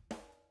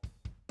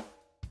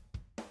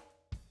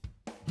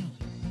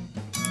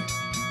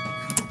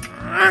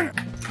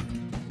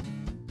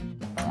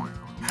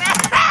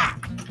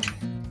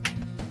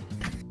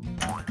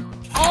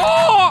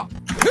 Oh!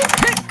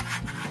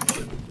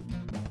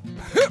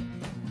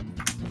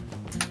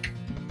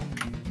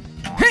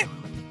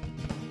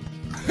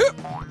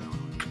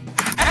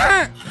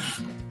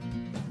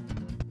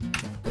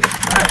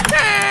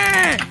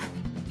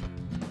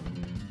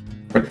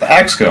 Where'd the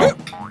axe go?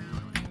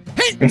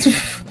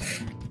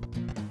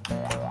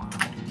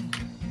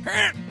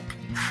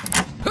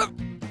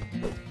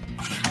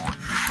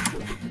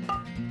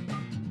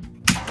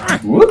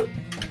 Whoop.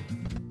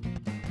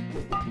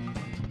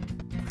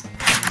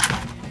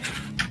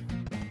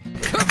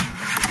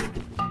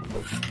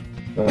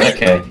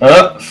 Okay.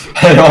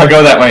 I don't want to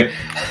go that way.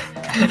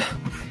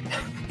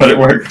 But it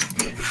worked.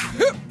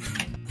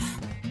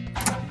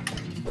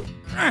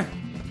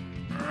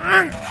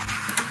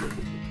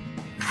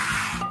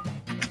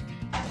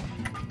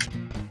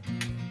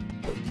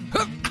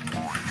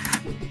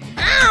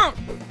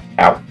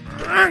 Ow.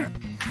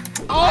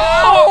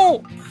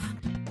 Oh!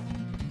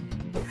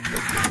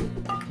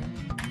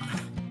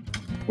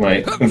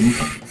 Wait.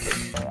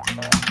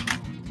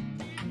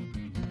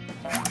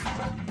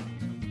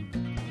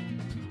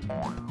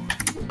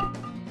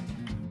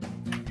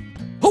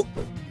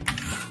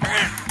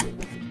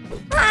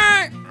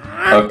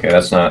 Okay,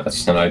 that's not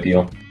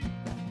ideal.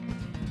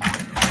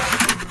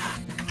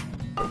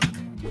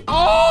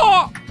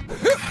 Oh!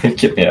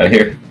 Get me out of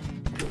here.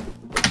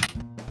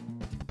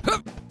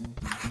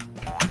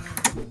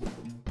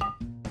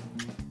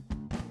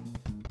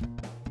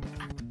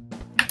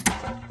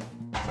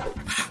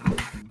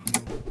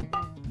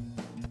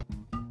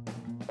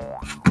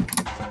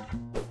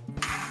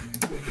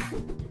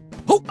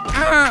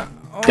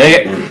 Dang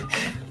it!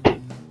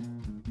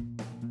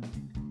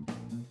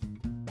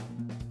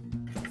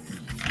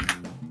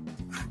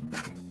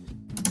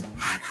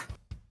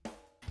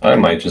 I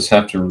might just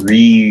have to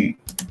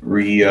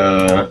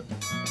reverse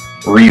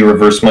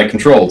my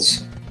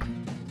controls.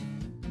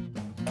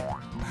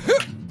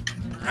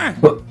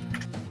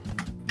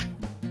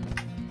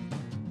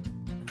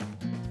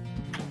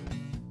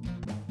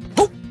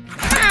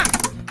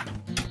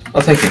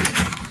 I'll take it.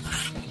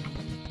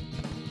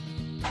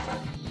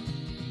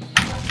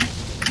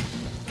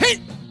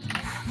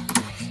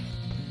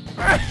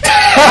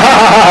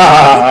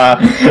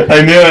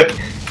 I knew it.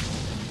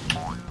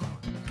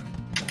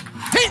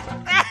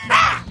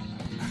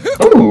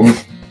 Ooh.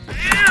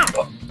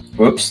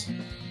 Whoops.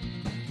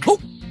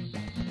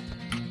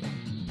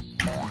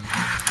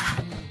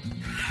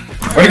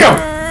 Where'd it go?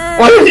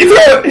 Why did you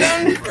throw it?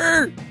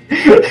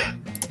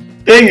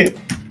 Dang it.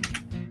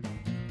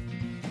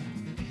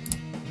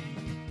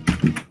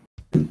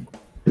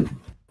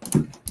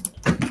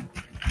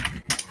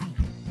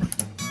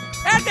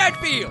 How'd that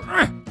feel?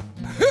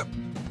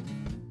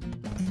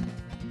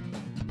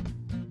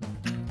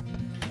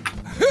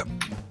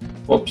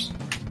 Whoops.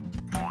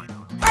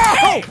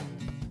 Oh!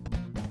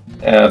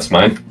 Yeah, that's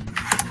mine.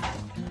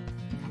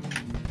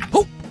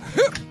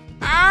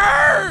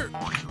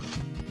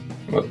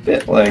 I'm a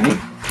bit laggy.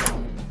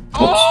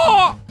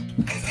 Oh!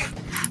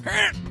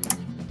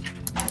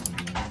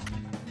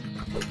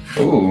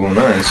 Ooh,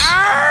 nice.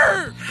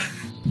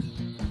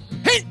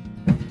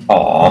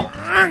 Aww.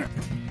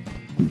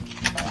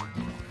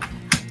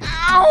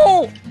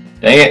 Ow!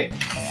 Dang it.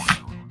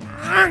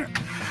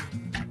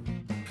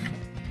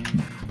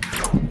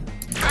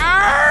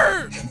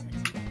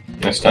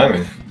 Nice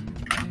timing.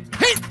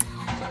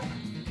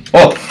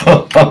 Oh,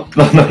 no.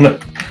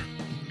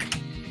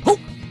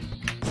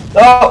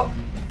 Oh!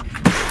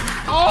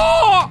 Oh!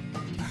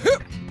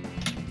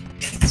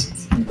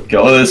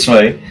 Go this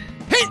way.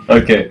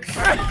 Okay.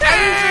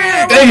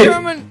 Dang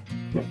it!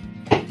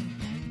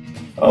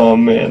 Oh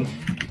man.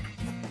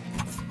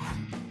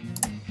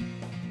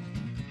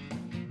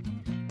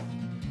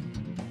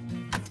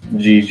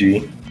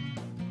 GG.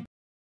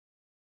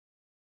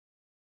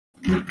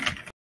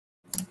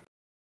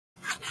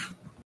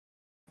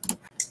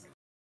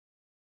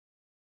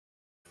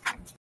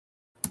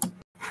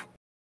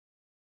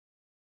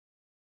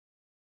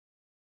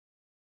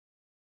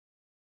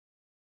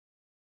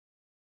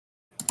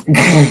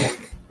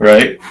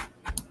 Right?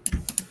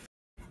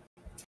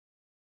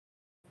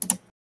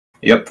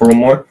 Yep, for one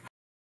more.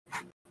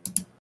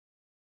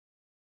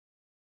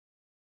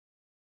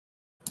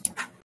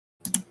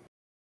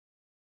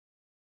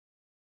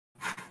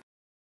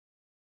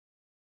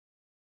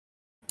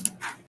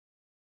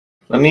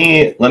 Let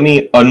me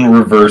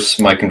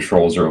unreverse my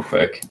controls real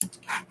quick.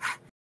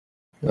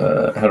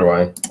 How do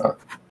I? Oh.